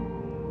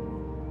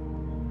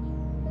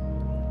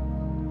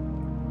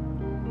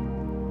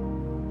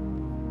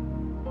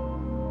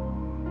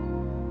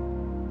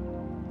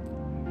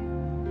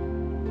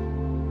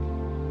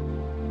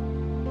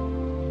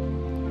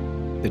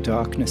 The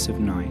darkness of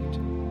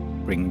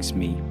night brings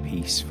me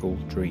peaceful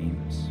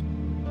dreams.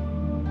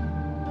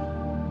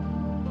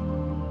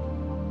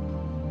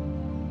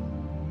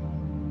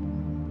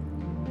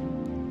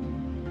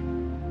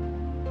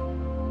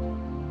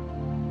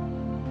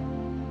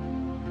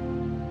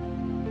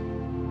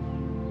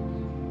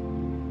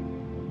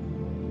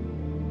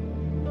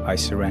 I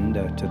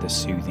surrender to the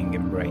soothing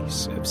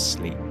embrace of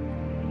sleep.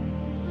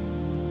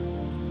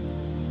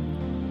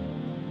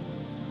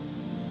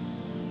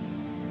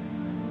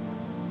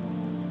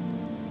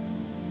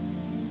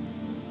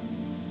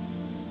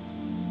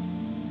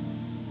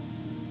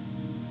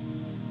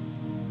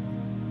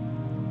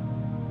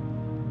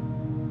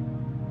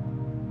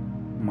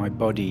 My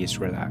body is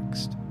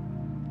relaxed.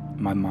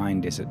 My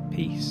mind is at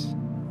peace.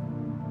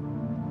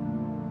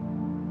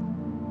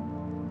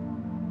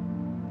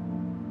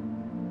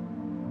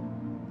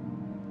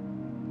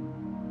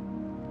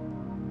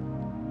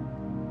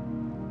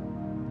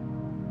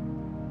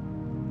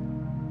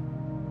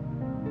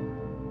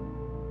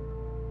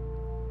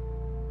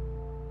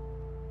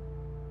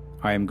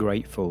 I am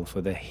grateful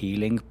for the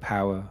healing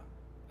power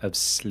of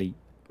sleep.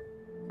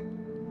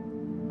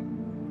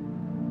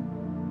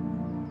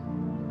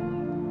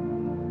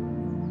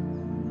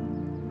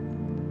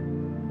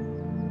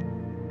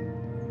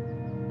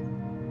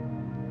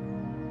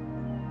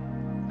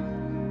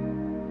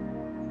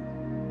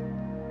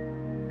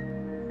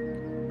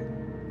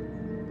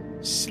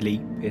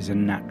 Sleep is a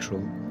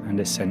natural and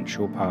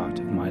essential part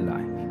of my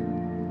life.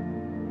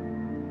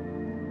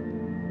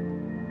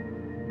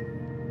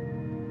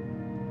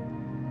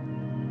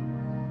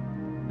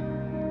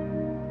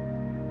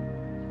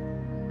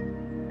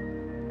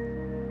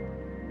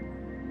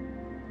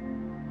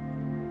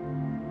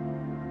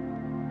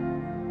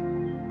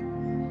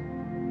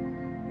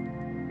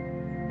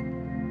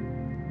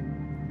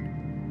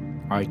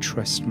 I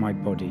trust my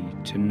body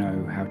to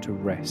know how to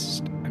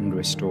rest and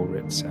restore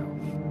itself.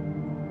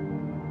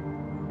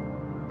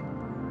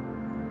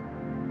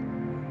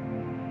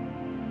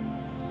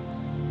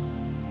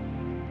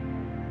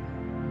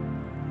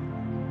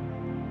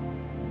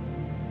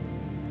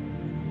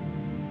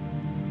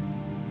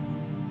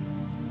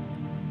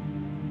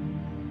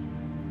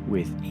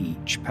 With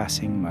each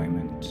passing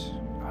moment,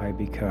 I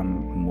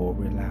become more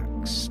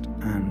relaxed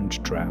and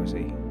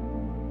drowsy.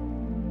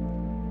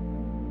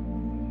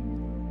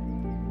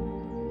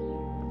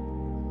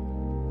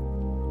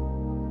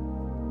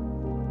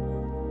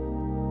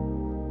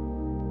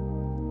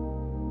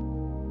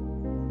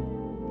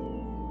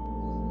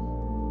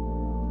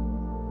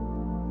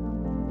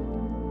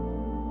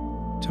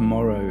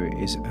 Tomorrow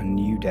is a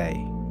new day,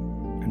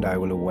 and I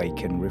will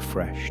awaken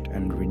refreshed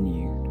and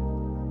renewed.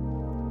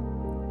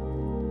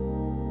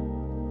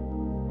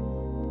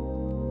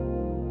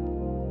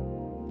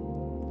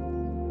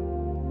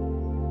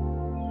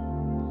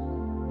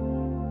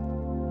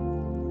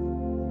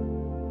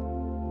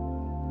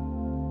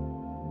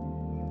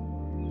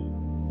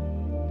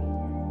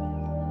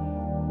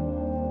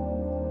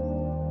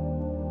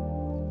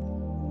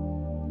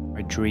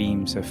 My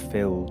dreams are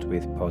filled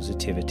with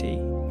positivity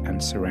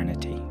and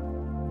serenity.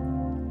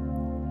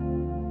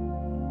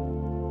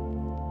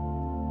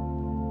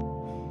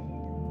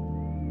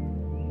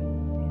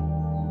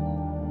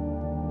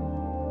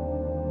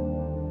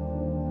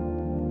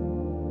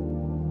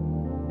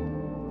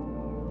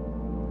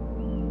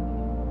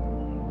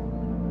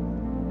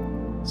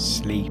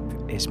 Sleep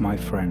is my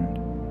friend,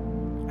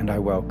 and I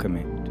welcome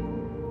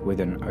it with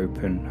an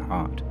open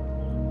heart.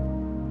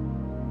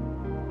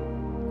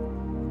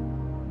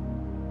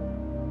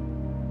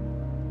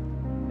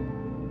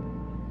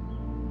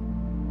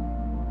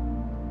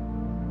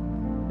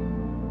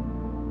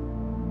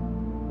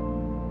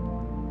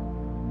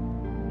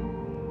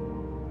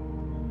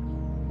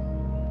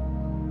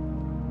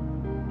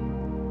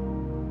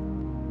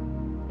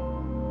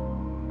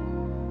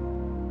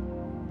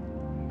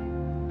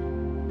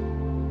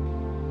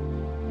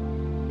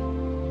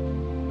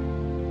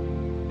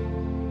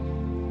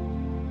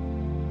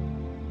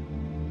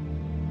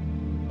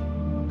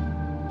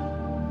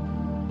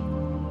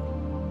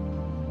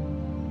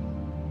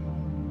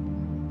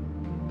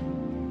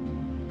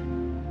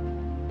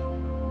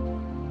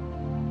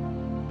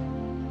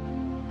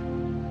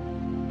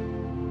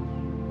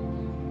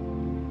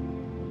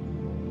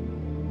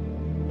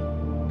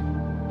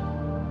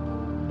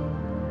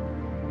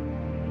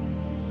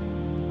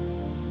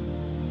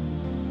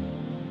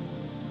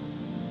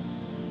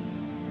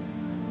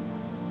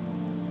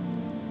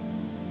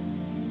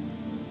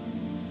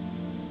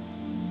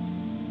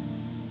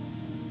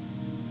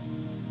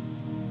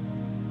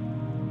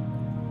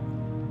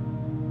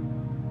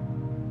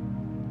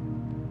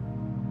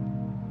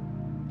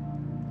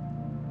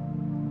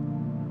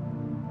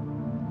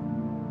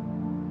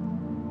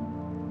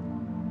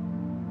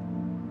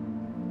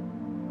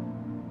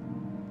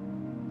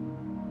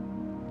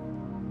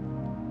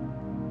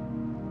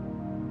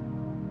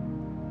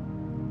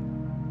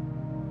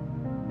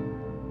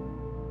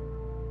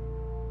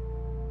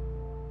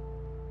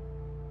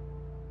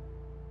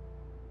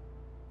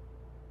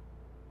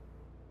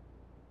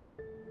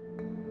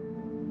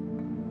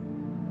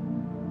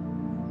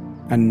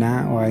 And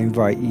now I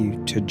invite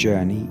you to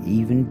journey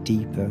even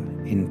deeper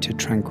into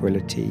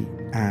tranquility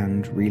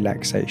and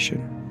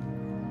relaxation.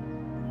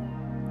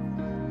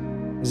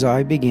 As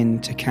I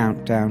begin to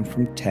count down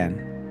from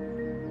 10,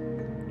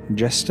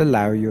 just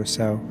allow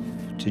yourself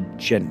to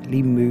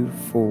gently move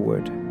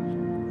forward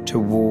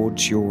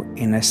towards your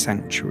inner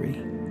sanctuary,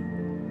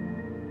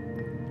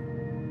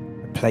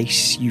 a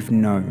place you've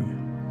known,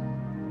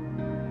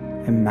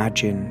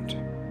 imagined,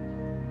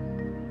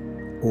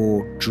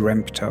 or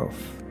dreamt of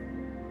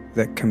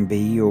that can be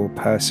your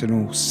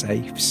personal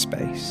safe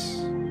space.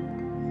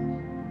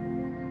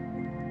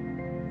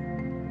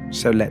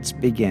 So let's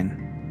begin.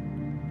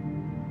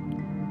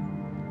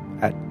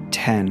 At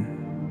 10,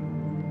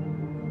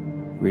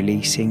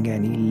 releasing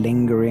any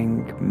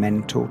lingering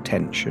mental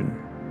tension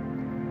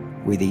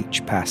with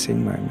each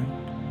passing moment.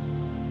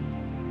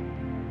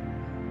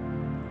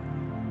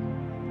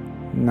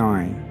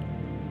 9,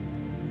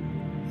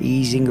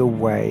 easing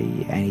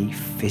away any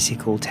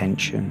physical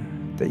tension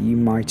that you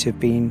might have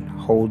been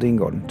holding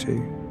on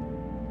to.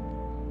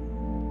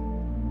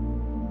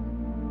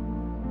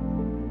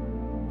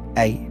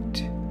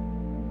 8,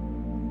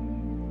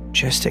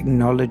 just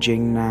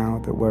acknowledging now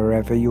that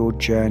wherever your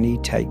journey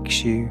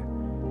takes you,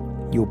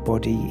 your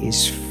body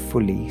is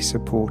fully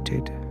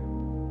supported.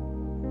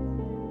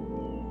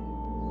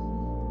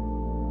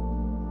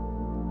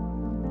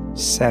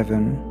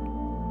 7,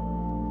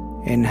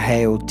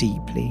 inhale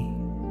deeply,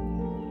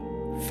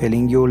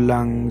 filling your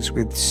lungs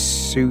with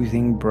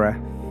soothing breath.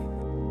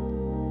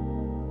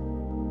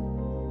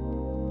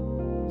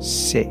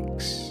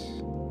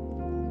 6,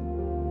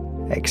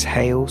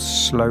 exhale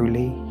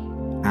slowly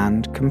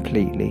and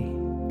completely,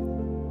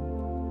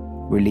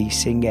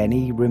 releasing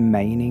any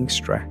remaining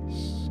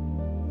stress.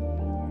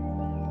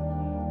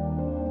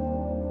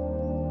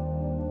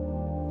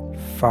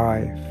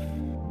 5,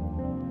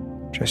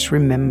 just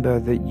remember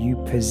that you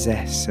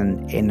possess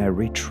an inner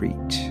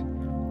retreat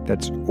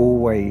that's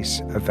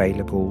always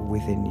available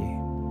within you.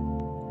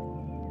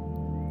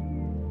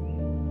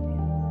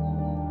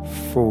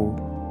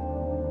 4,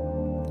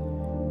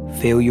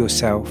 feel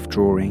yourself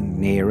drawing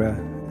nearer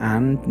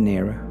and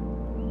nearer.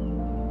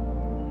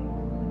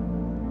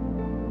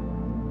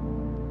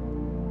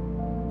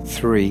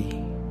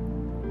 3,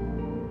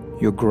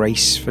 you're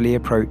gracefully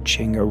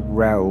approaching a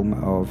realm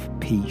of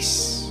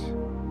peace,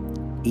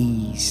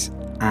 ease,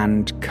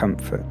 and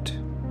comfort,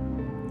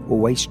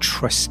 always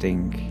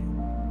trusting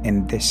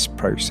in this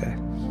process.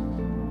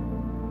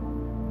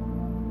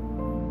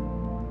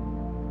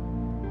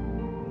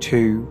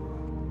 2,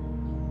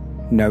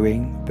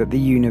 knowing that the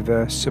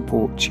universe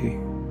supports you.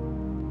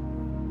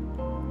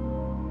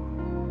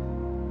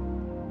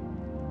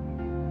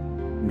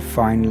 'And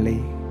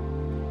finally,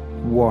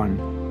 1,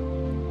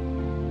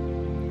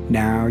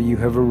 now you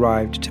have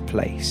arrived at a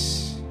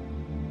place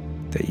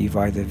that you've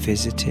either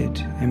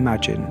visited,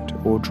 imagined,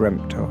 or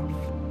dreamt of.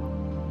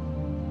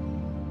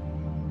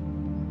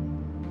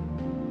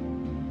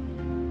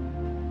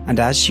 And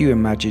as you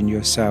imagine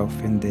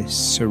yourself in this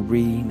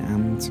serene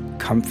and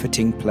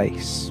comforting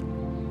place,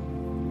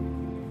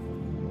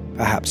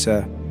 perhaps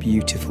a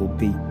beautiful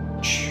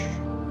beach,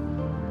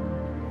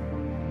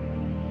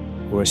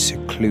 or a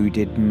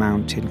secluded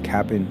mountain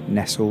cabin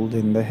nestled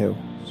in the hills,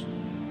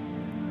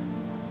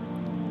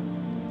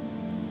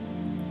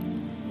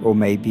 or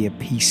maybe a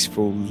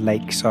peaceful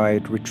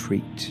lakeside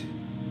retreat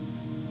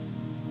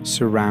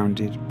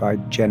surrounded by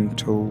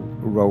gentle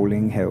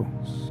rolling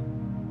hills.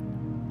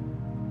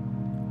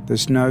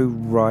 There's no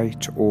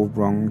right or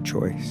wrong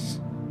choice.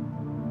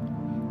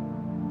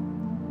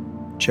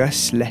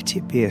 Just let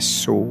it be a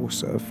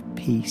source of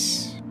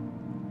peace,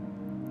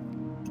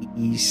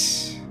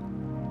 ease,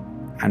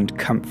 and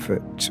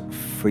comfort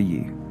for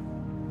you.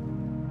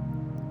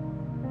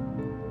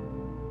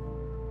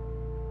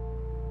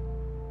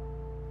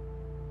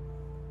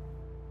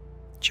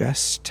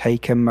 Just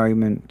take a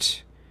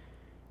moment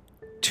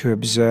to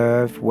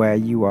observe where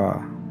you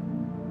are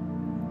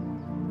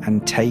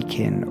and take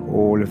in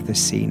all of the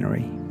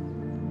scenery.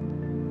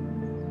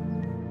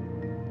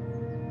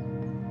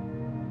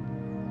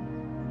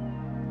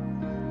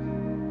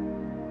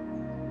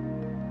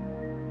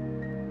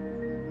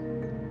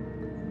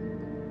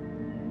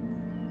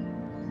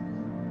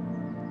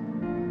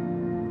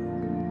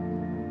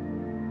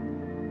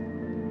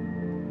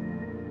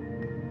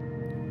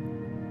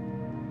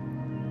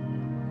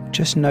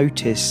 Just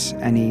notice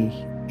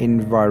any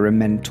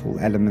environmental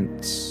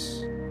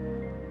elements.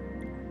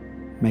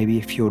 Maybe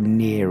if you're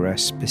near a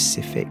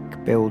specific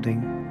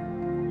building,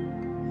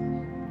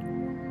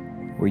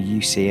 or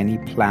you see any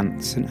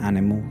plants and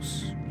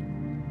animals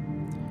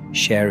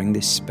sharing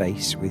this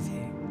space with you.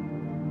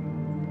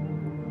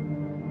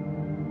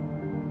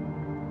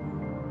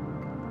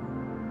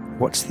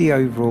 What's the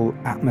overall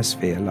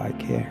atmosphere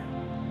like here?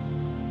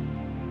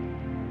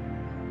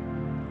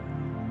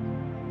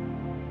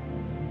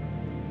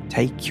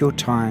 Take your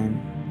time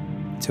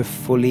to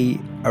fully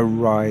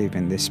arrive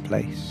in this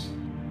place.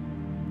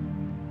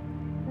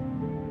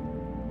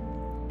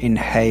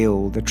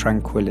 Inhale the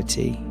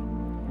tranquility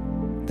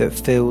that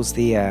fills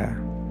the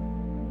air,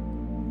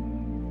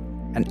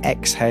 and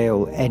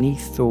exhale any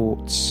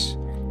thoughts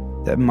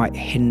that might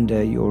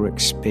hinder your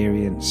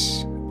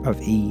experience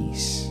of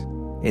ease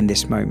in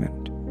this moment.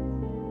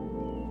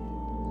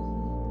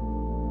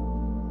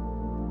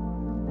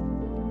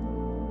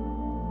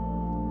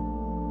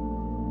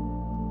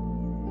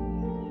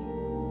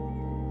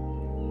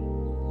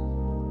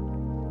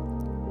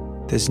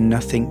 There's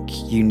nothing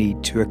you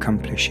need to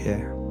accomplish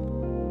here.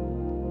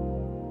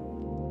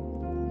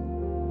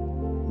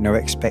 No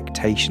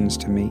expectations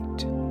to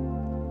meet.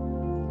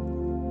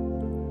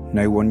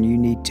 No one you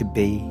need to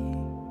be,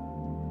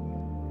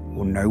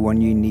 or no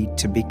one you need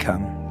to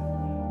become.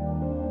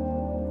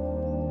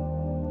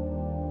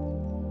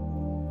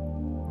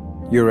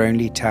 Your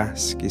only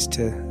task is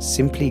to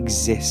simply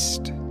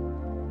exist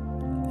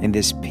in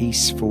this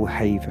peaceful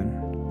haven,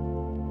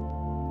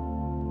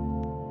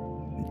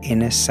 an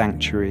inner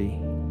sanctuary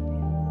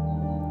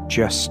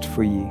just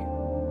for you.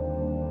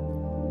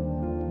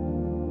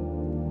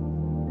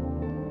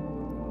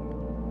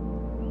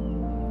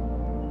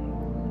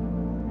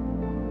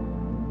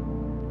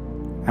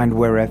 And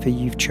wherever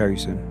you've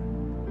chosen,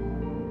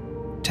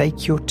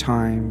 take your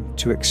time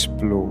to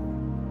explore.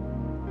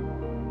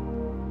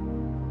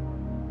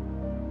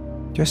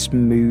 Just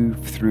move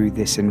through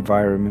this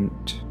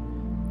environment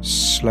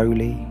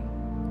slowly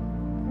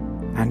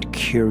and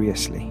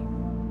curiously.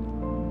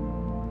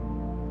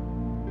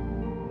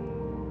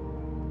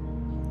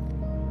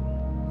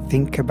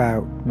 Think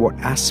about what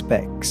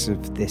aspects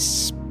of this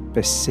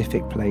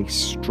specific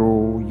place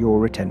draw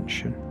your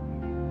attention.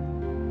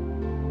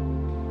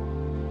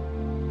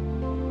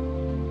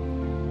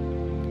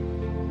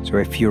 So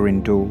if you're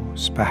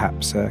indoors,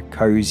 perhaps a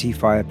cozy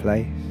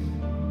fireplace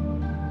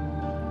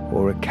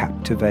or a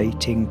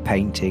captivating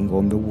painting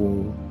on the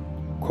wall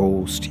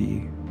calls to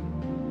you.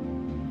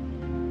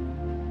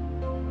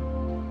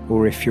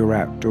 Or if you're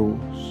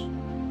outdoors,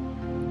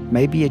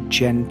 maybe a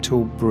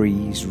gentle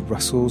breeze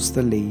rustles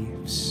the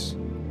leaves,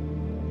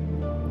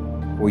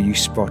 or you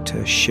spot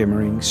a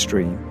shimmering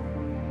stream.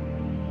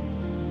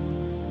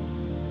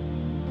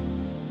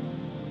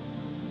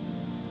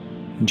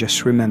 And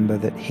just remember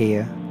that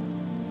here,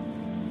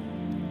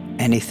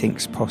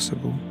 anything's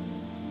possible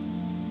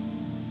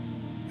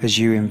as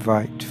you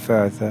invite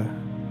further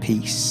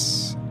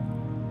peace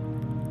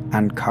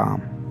and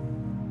calm.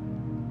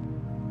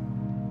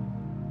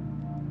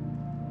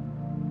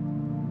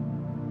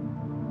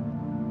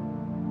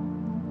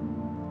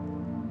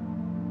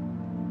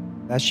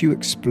 As you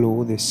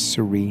explore this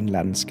serene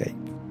landscape,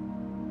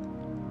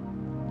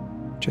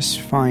 just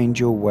find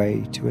your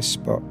way to a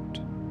spot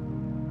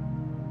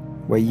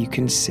where you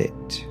can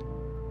sit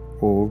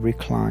or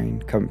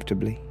recline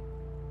comfortably.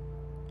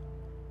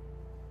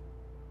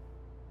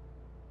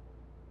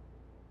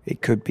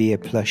 It could be a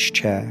plush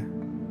chair,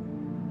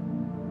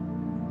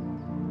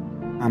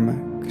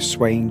 hammock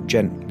swaying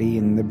gently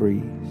in the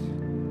breeze,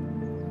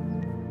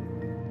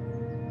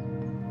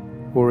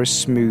 or a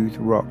smooth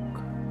rock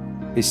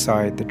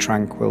beside the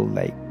tranquil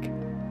lake.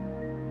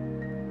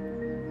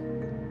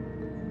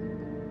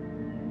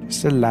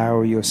 Just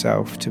allow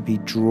yourself to be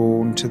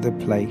drawn to the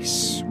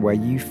place where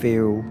you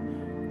feel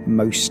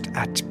most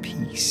at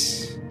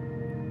peace.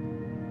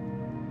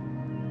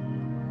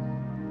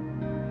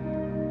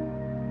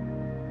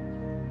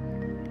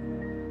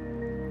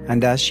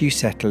 And as you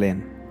settle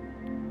in,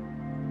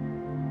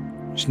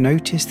 just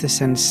notice the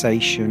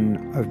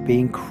sensation of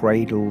being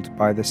cradled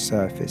by the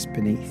surface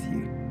beneath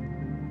you.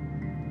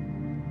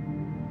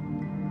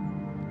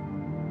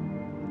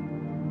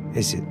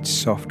 Is it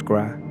soft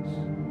grass,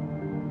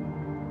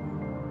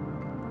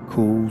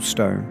 cool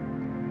stone,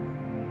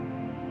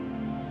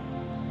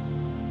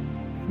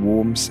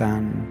 warm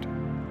sand,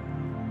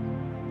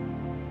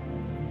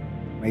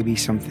 maybe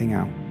something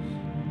else?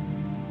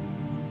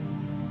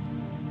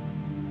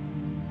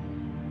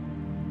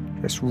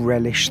 Just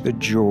relish the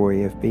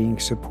joy of being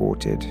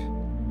supported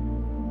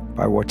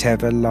by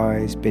whatever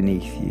lies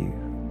beneath you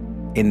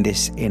in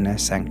this inner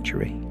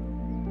sanctuary.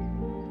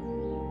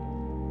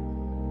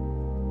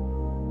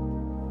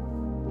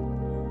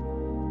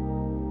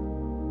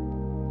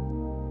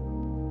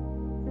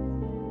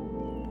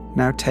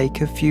 Now take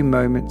a few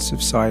moments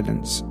of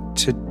silence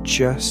to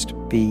just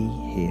be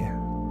here,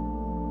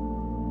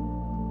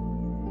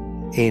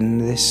 in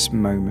this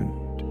moment.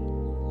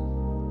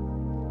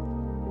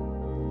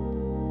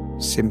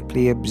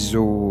 Simply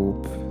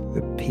absorb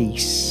the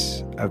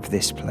peace of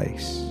this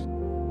place.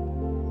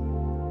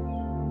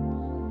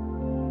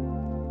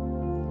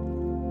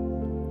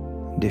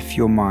 And if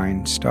your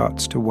mind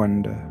starts to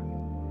wander,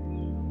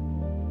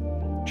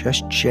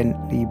 just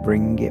gently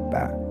bring it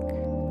back.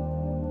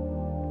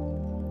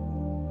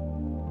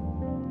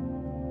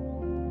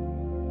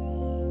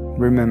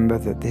 Remember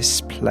that this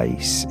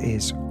place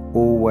is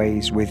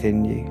always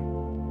within you,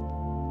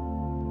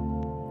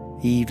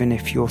 even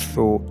if your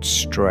thoughts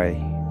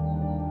stray.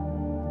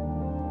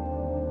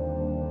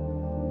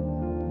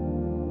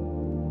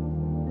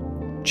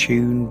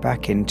 Tune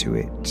back into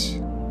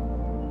it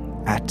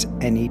at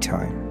any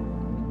time.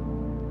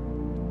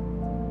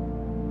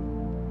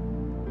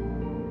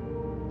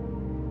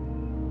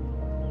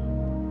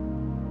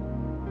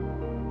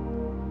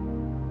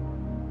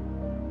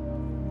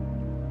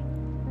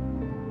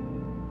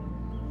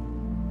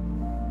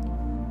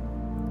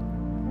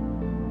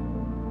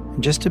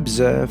 And just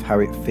observe how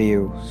it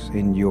feels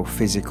in your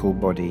physical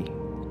body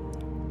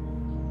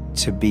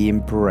to be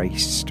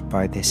embraced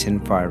by this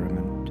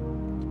environment.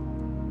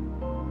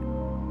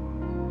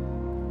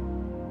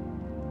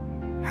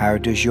 How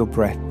does your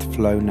breath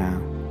flow now?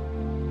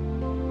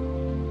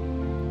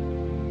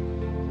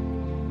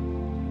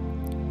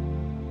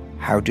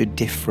 How do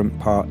different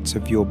parts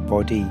of your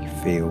body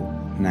feel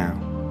now?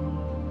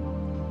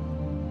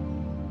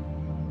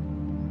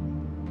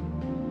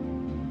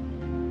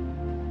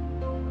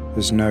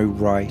 There's no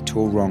right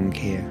or wrong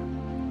here.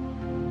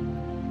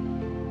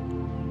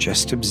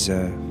 Just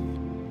observe.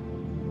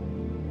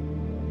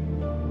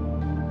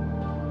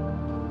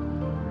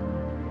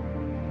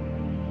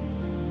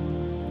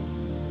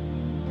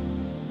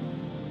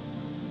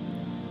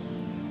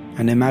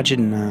 And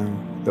imagine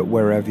now that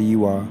wherever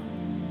you are,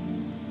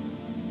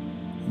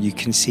 you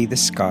can see the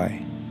sky,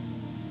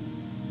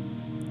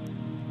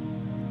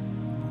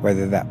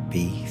 whether that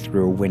be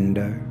through a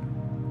window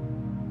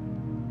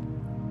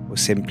or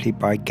simply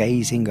by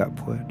gazing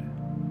upward.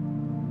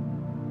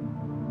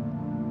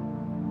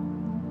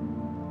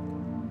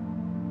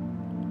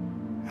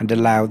 And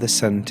allow the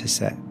sun to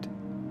set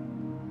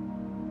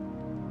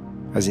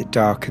as it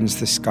darkens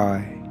the sky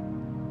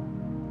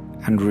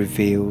and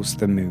reveals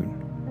the moon.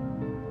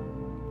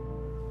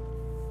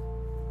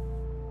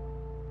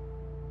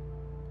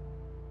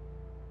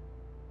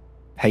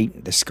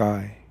 Paint the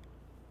sky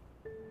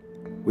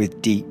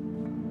with deep,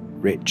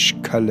 rich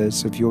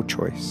colours of your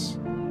choice,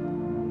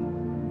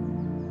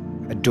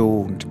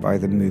 adorned by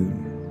the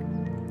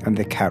moon and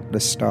the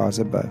countless stars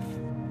above.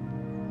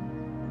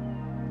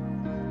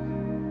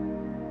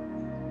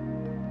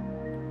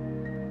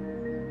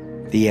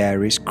 The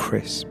air is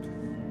crisp,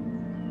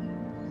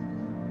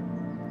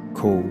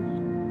 cool,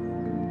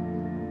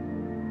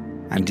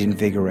 and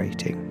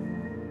invigorating.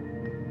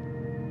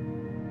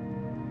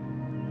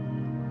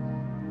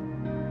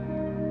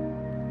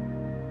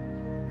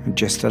 And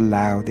just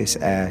allow this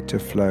air to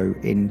flow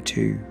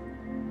into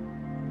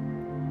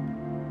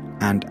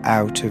and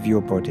out of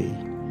your body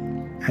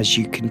as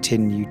you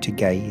continue to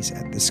gaze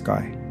at the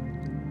sky.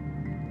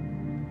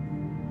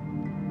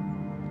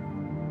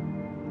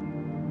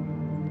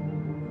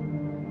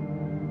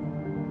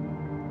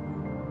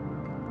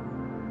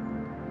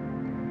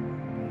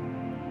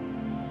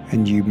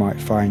 And you might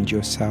find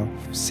yourself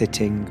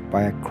sitting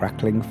by a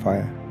crackling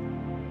fire,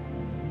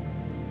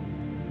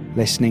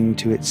 listening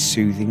to its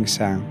soothing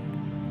sound.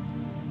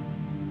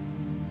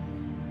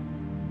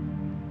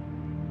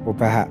 Or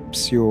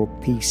perhaps you're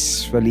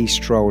peacefully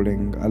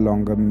strolling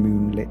along a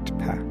moonlit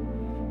path.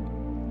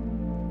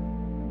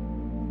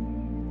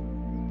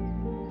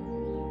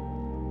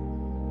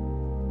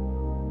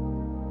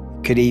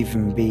 You could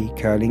even be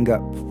curling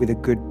up with a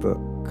good book,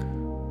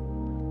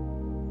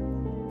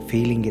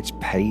 feeling its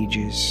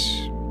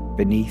pages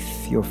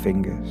beneath your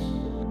fingers.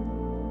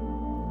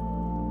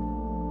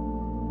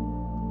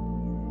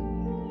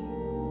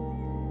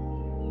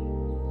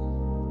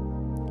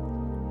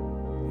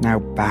 Now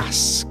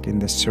bask in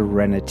the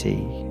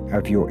serenity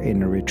of your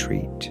inner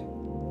retreat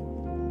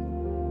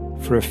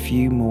for a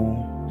few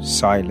more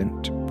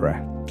silent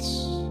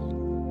breaths.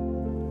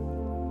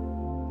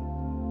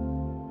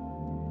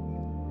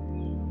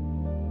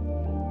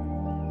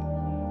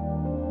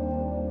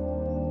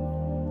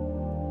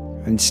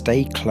 And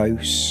stay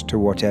close to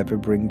whatever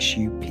brings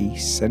you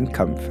peace and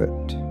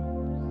comfort,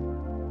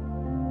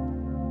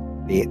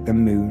 be it the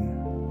moon,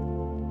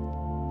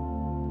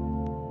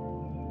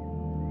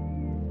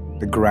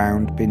 the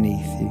ground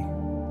beneath you,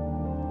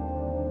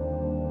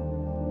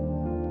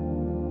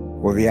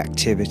 or the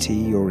activity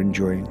you're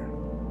enjoying.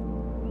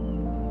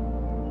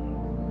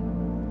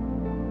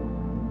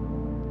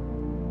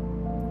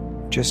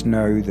 Just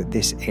know that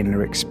this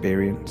inner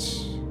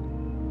experience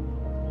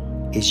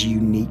is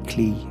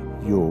uniquely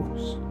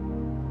yours.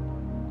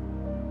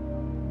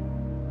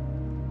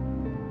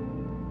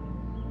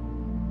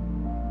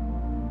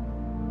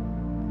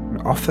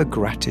 And offer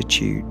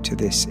gratitude to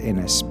this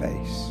inner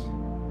space,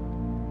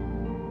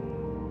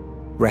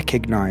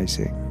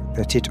 recognizing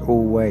that it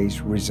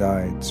always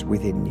resides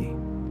within you,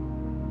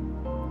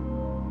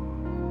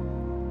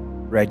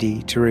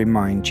 ready to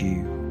remind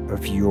you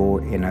of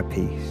your inner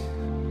peace.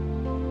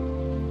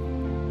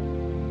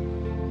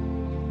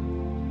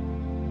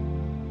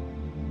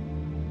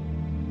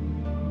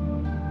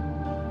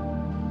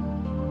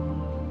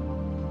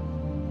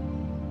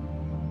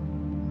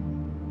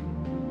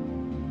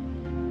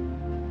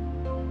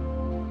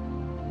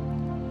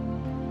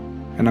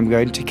 And I'm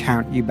going to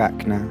count you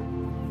back now.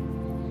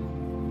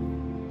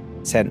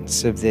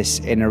 Sense of this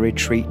inner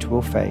retreat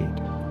will fade,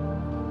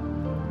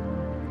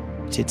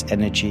 but its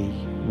energy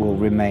will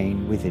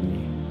remain within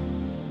you.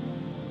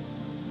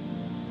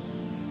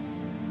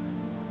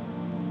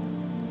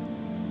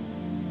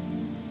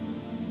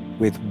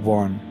 With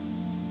 1,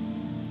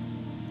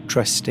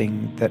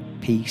 trusting that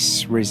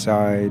peace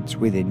resides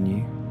within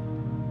you.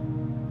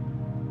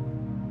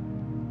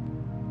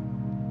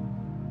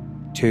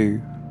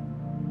 2,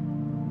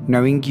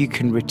 knowing you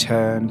can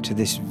return to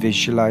this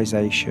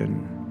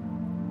visualization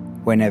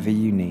whenever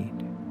you need.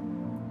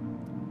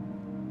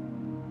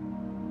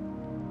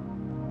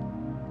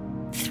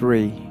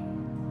 3,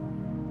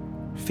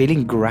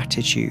 feeling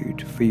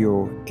gratitude for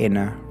your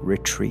inner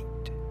retreat.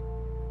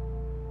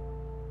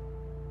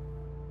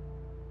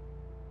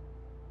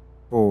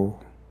 4,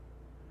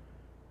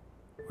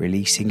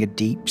 releasing a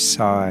deep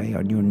sigh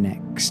on your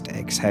next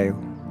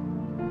exhale.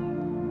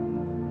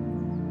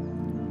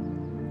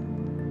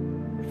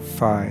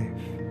 5,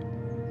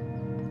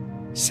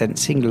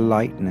 sensing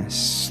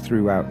lightness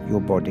throughout your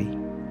body.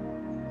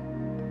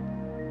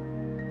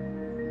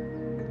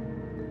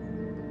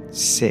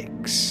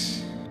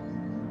 6,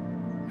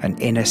 an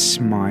inner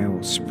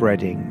smile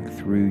spreading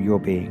through your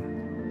being.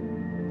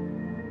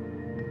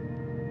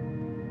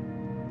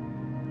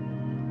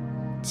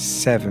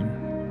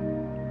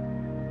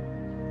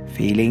 7,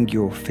 feeling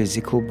your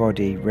physical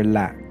body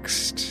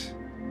relaxed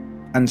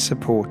and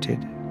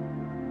supported.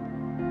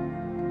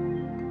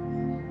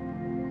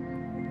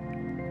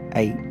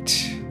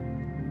 8,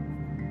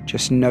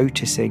 just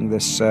noticing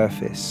the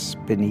surface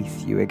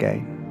beneath you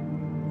again.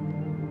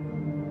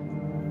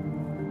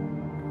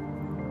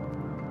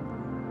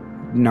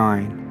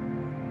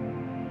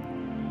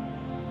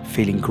 9,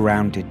 feeling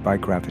grounded by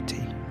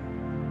gravity.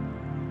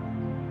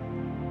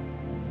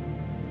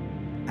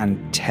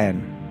 And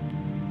 10,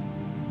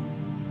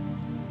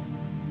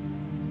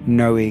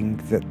 knowing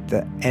that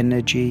the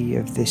energy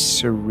of this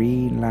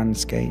serene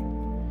landscape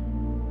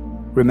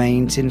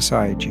remains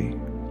inside you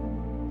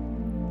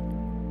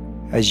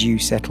as you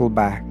settle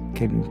back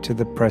into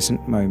the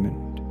present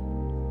moment.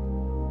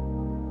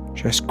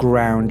 Just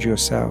ground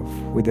yourself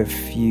with a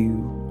few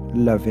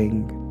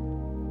loving,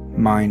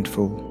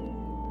 mindful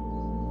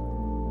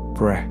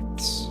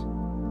breaths.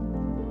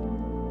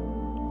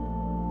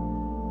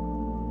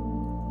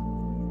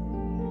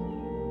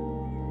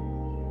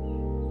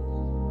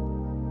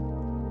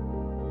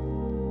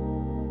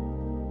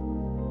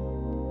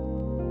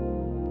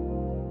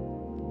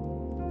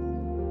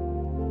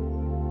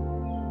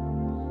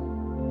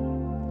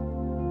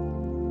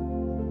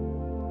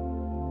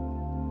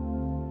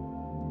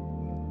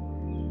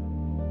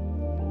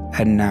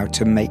 And now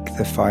to make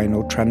the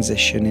final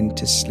transition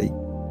into sleep.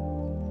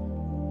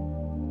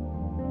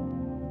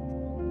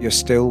 You're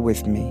still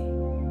with me.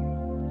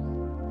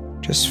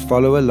 Just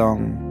follow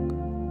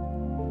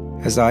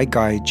along as I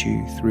guide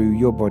you through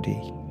your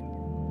body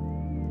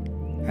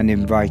and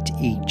invite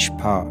each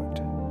part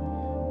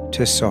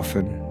to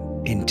soften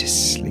into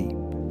sleep.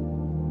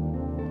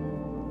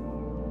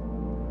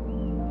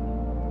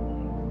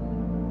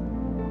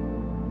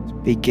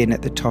 Begin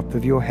at the top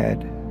of your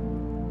head,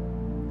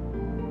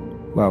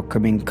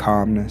 welcoming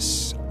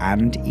calmness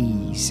and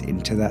ease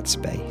into that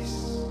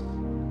space.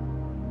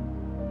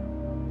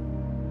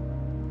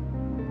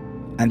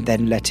 And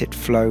then let it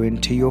flow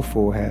into your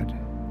forehead,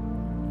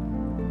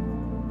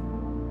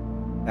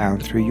 down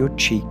through your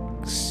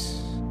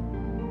cheeks,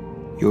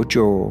 your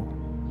jaw,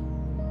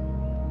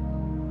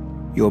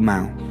 your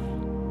mouth.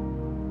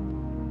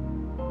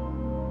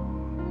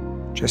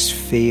 Just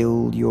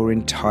feel your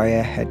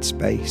entire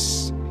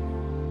headspace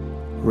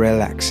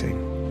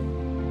relaxing.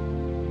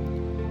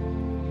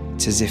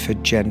 It's as if a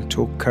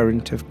gentle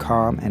current of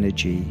calm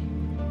energy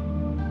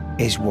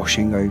is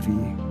washing over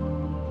you.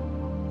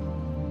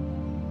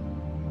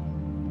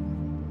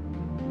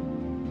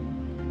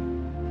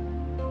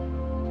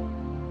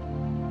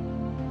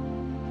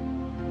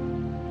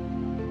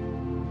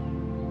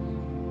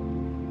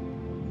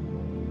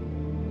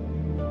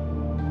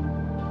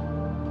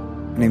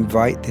 And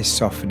invite this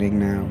softening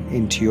now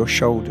into your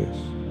shoulders,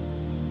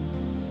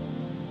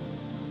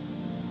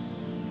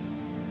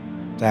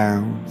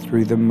 down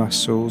through the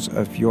muscles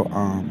of your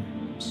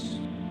arms,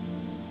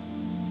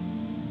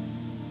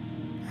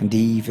 and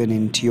even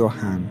into your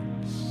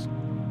hands.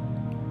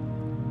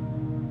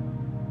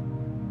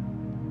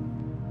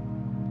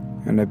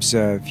 And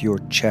observe your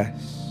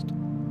chest,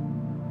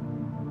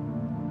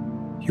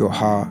 your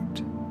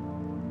heart,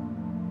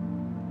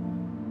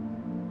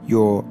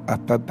 your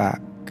upper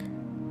back.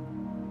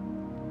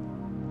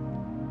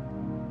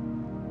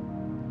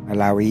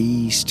 Allow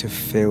ease to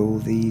fill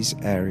these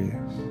areas.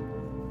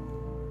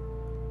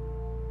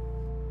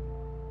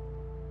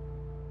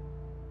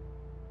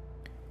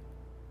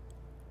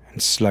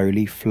 And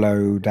slowly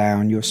flow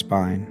down your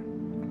spine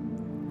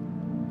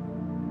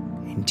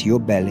into your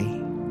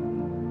belly,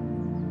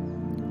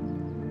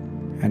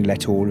 and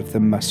let all of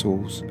the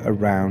muscles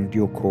around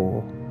your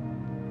core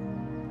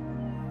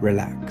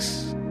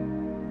relax.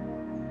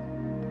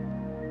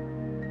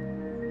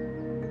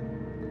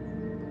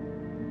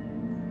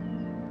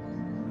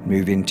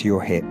 Move into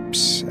your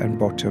hips and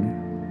bottom,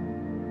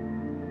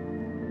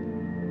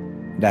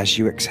 and as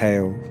you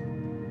exhale,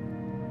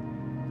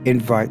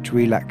 invite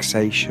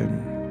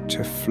relaxation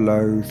to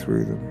flow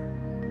through them.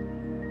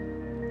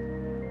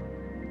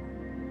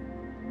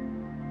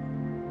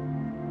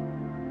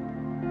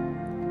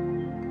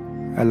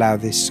 Allow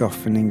this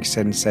softening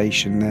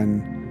sensation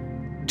then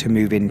to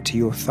move into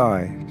your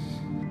thighs,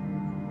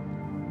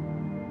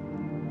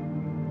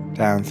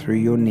 down through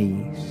your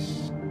knees,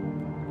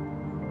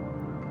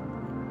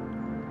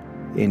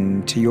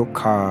 into your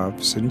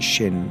calves and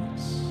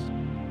shins,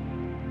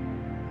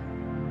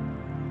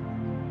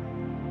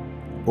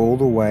 all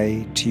the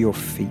way to your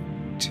feet.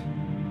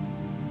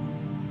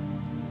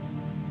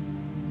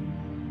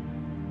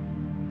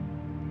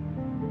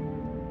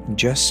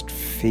 Just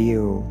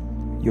feel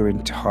your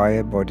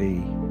entire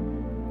body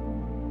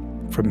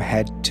from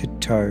head to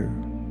toe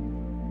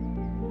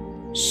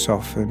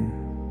soften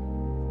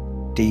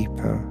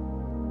deeper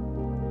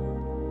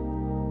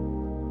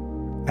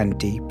and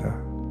deeper,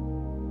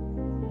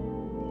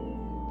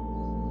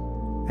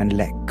 and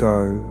let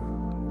go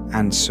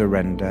and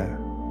surrender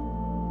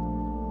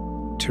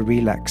to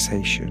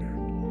relaxation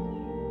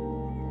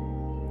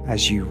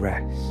as you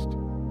rest.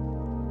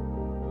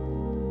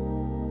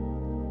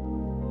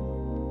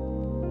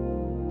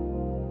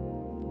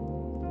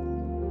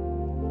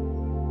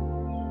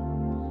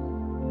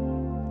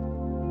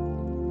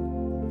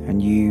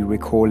 And you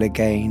recall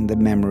again the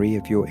memory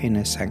of your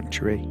inner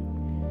sanctuary.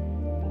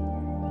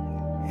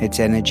 Its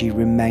energy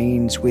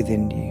remains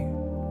within you,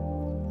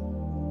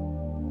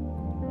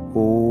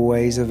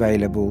 always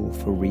available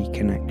for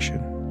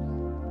reconnection.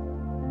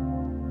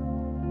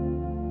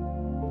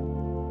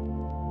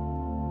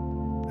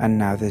 And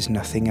now there's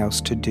nothing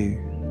else to do,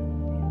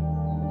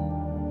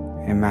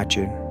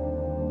 imagine,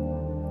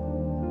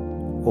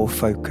 or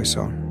focus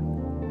on.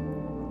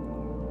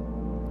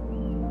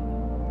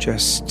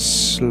 Just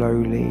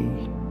slowly,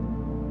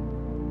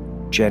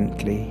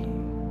 gently,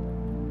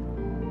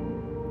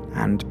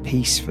 and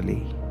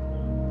peacefully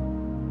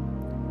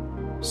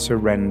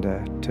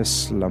surrender to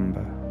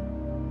slumber.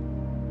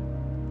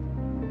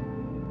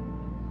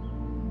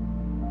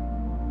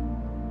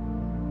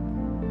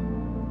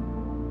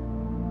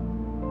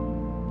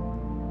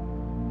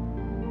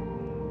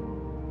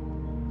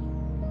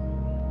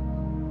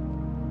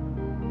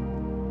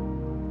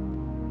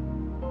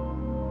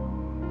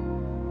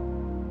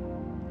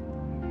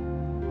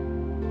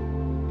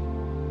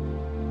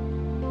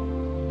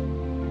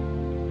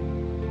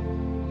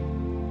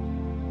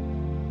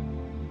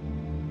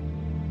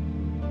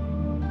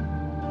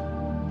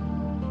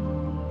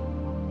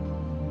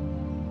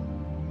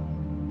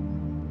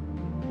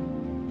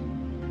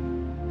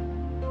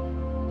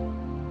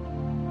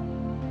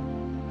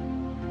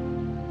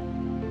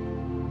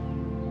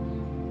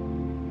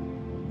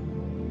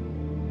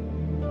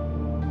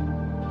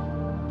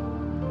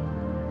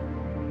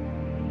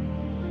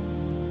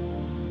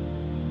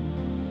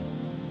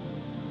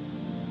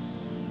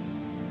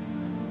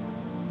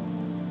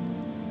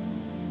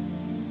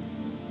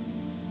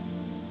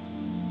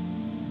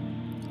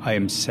 I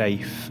am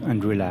safe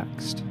and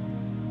relaxed,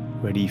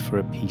 ready for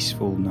a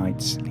peaceful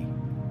night's sleep.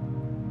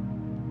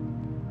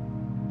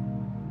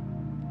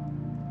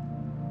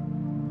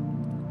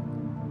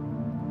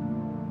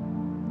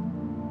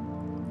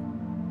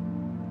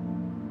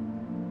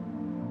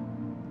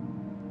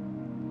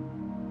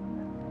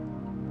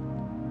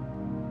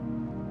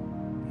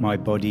 My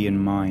body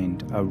and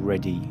mind are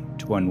ready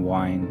to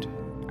unwind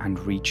and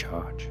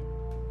recharge.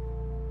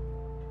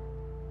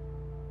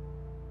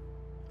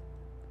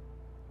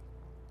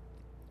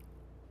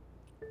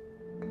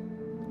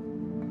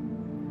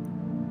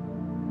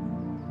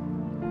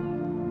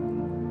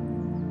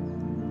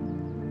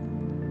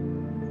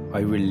 I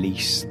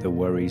release the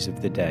worries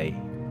of the day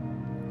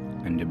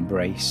and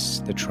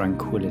embrace the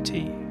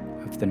tranquility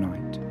of the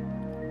night.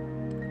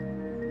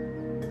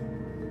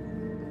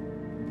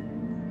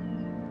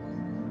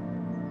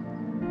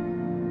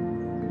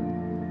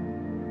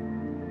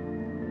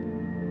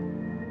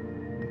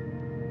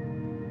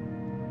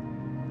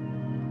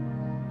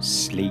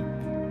 Sleep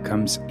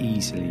comes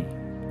easily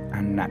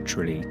and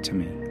naturally to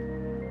me.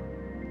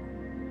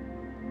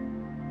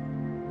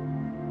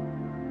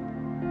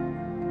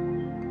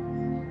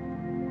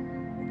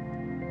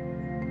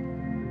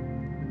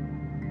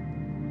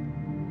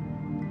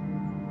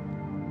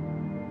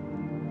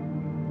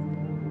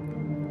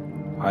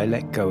 I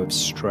let go of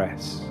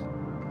stress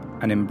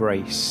and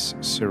embrace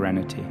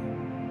serenity.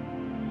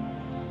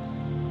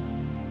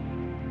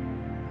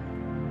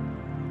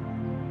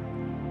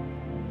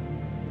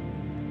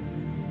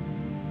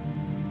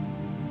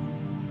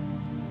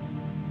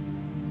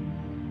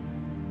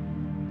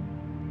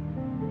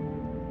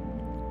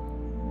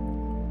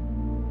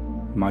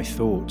 My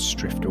thoughts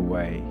drift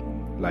away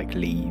like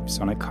leaves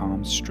on a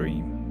calm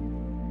stream.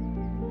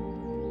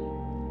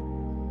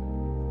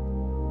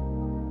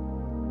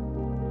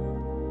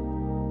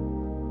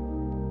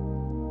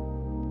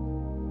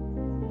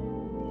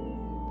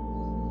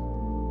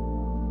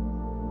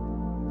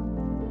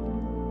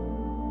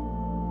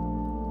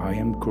 I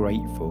am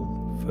grateful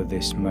for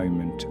this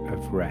moment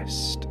of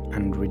rest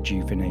and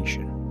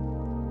rejuvenation.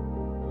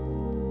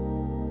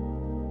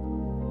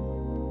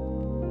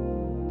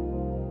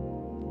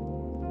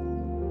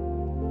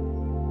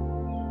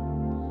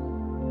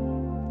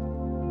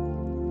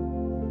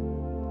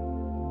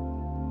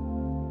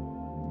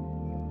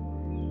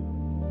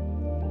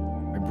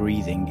 My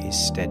breathing is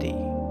steady.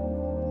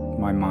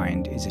 My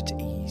mind is at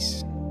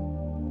ease.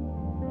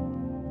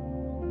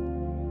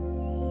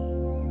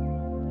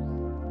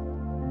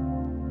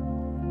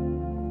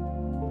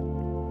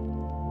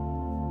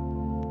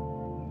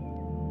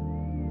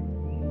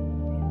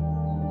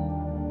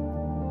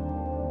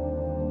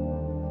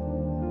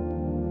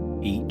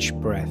 Each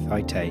breath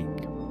I take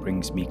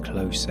brings me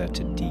closer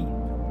to deep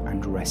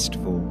and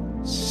restful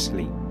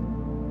sleep.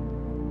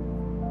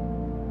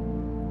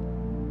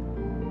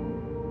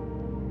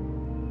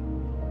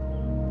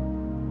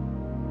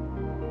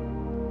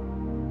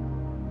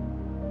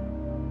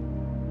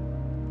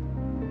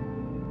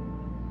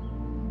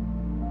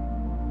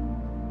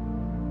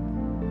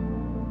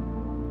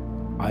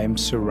 I am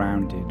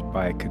surrounded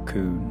by a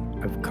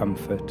cocoon of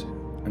comfort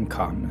and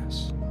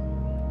calmness.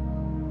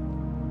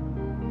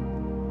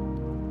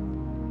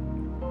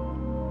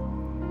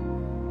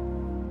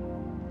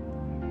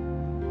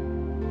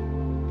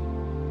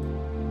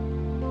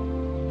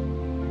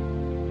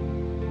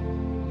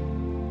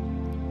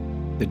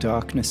 The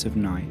darkness of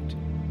night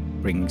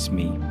brings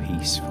me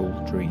peaceful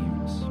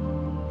dreams.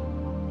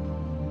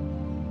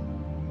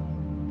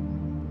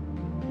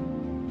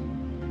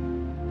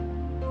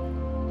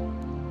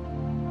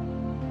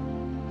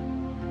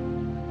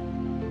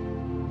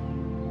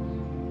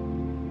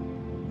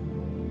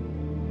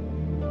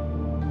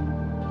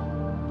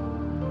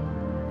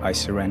 I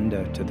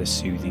surrender to the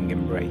soothing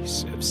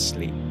embrace of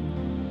sleep.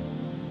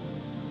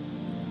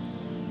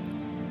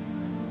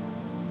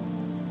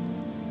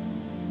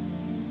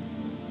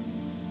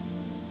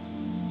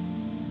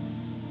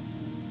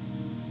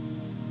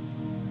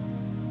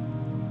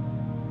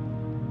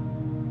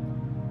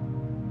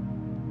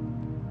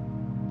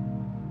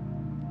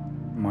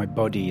 My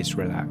body is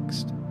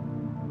relaxed.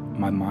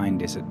 My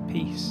mind is at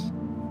peace.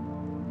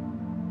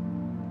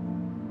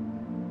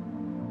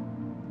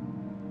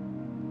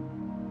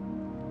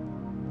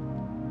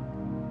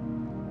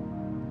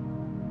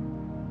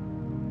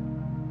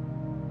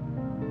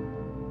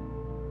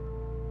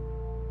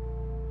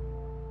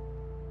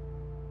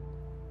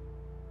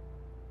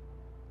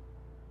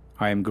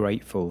 I am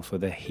grateful for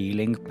the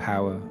healing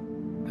power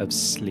of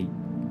sleep.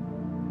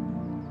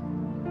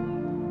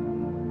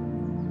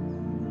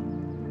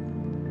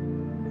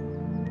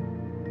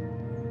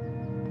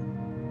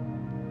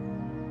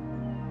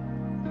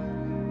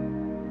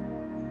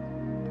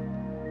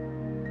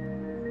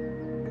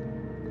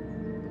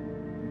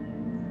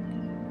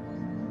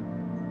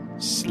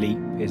 Sleep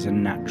is a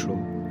natural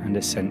and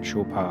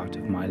essential part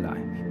of my life.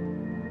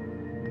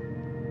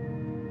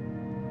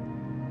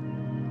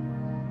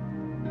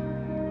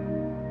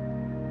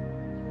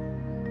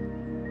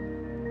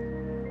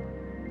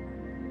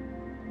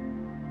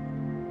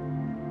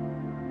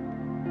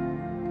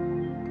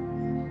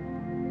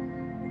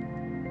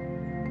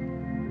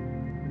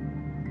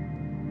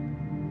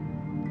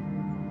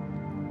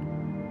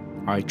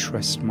 I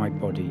trust my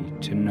body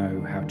to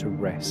know how to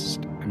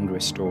rest and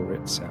restore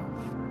itself.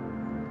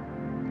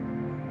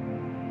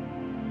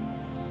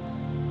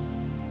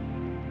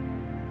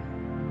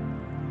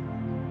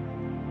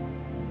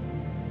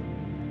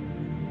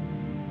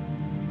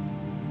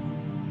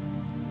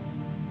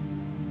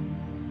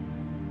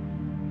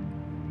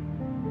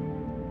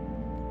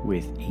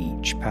 With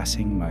each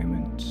passing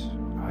moment,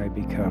 I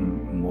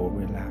become more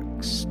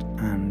relaxed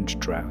and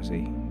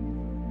drowsy.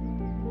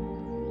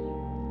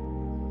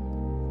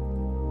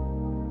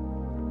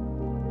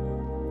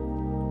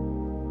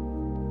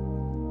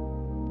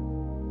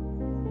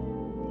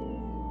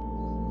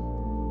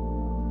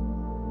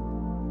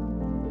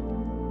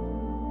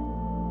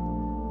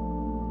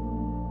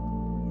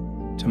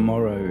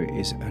 Tomorrow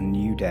is a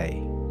new day,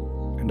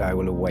 and I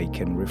will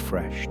awaken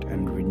refreshed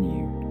and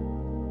renewed.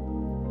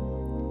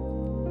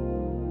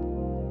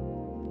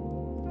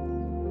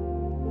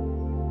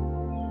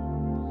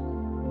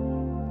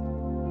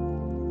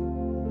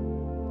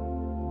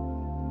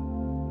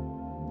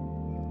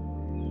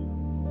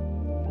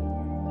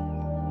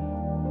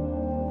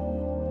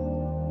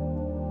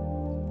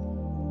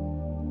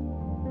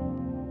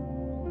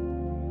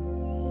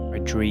 My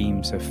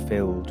dreams are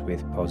filled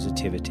with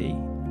positivity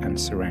and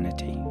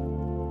serenity.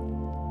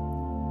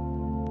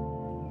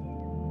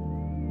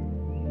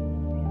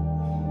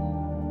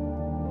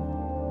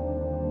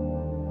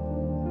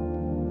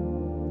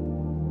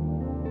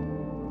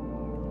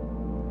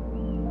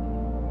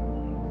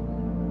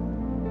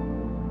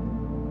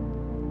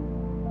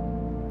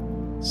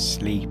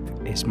 Sleep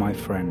is my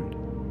friend,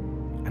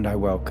 and I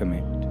welcome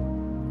it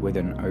with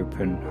an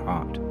open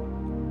heart.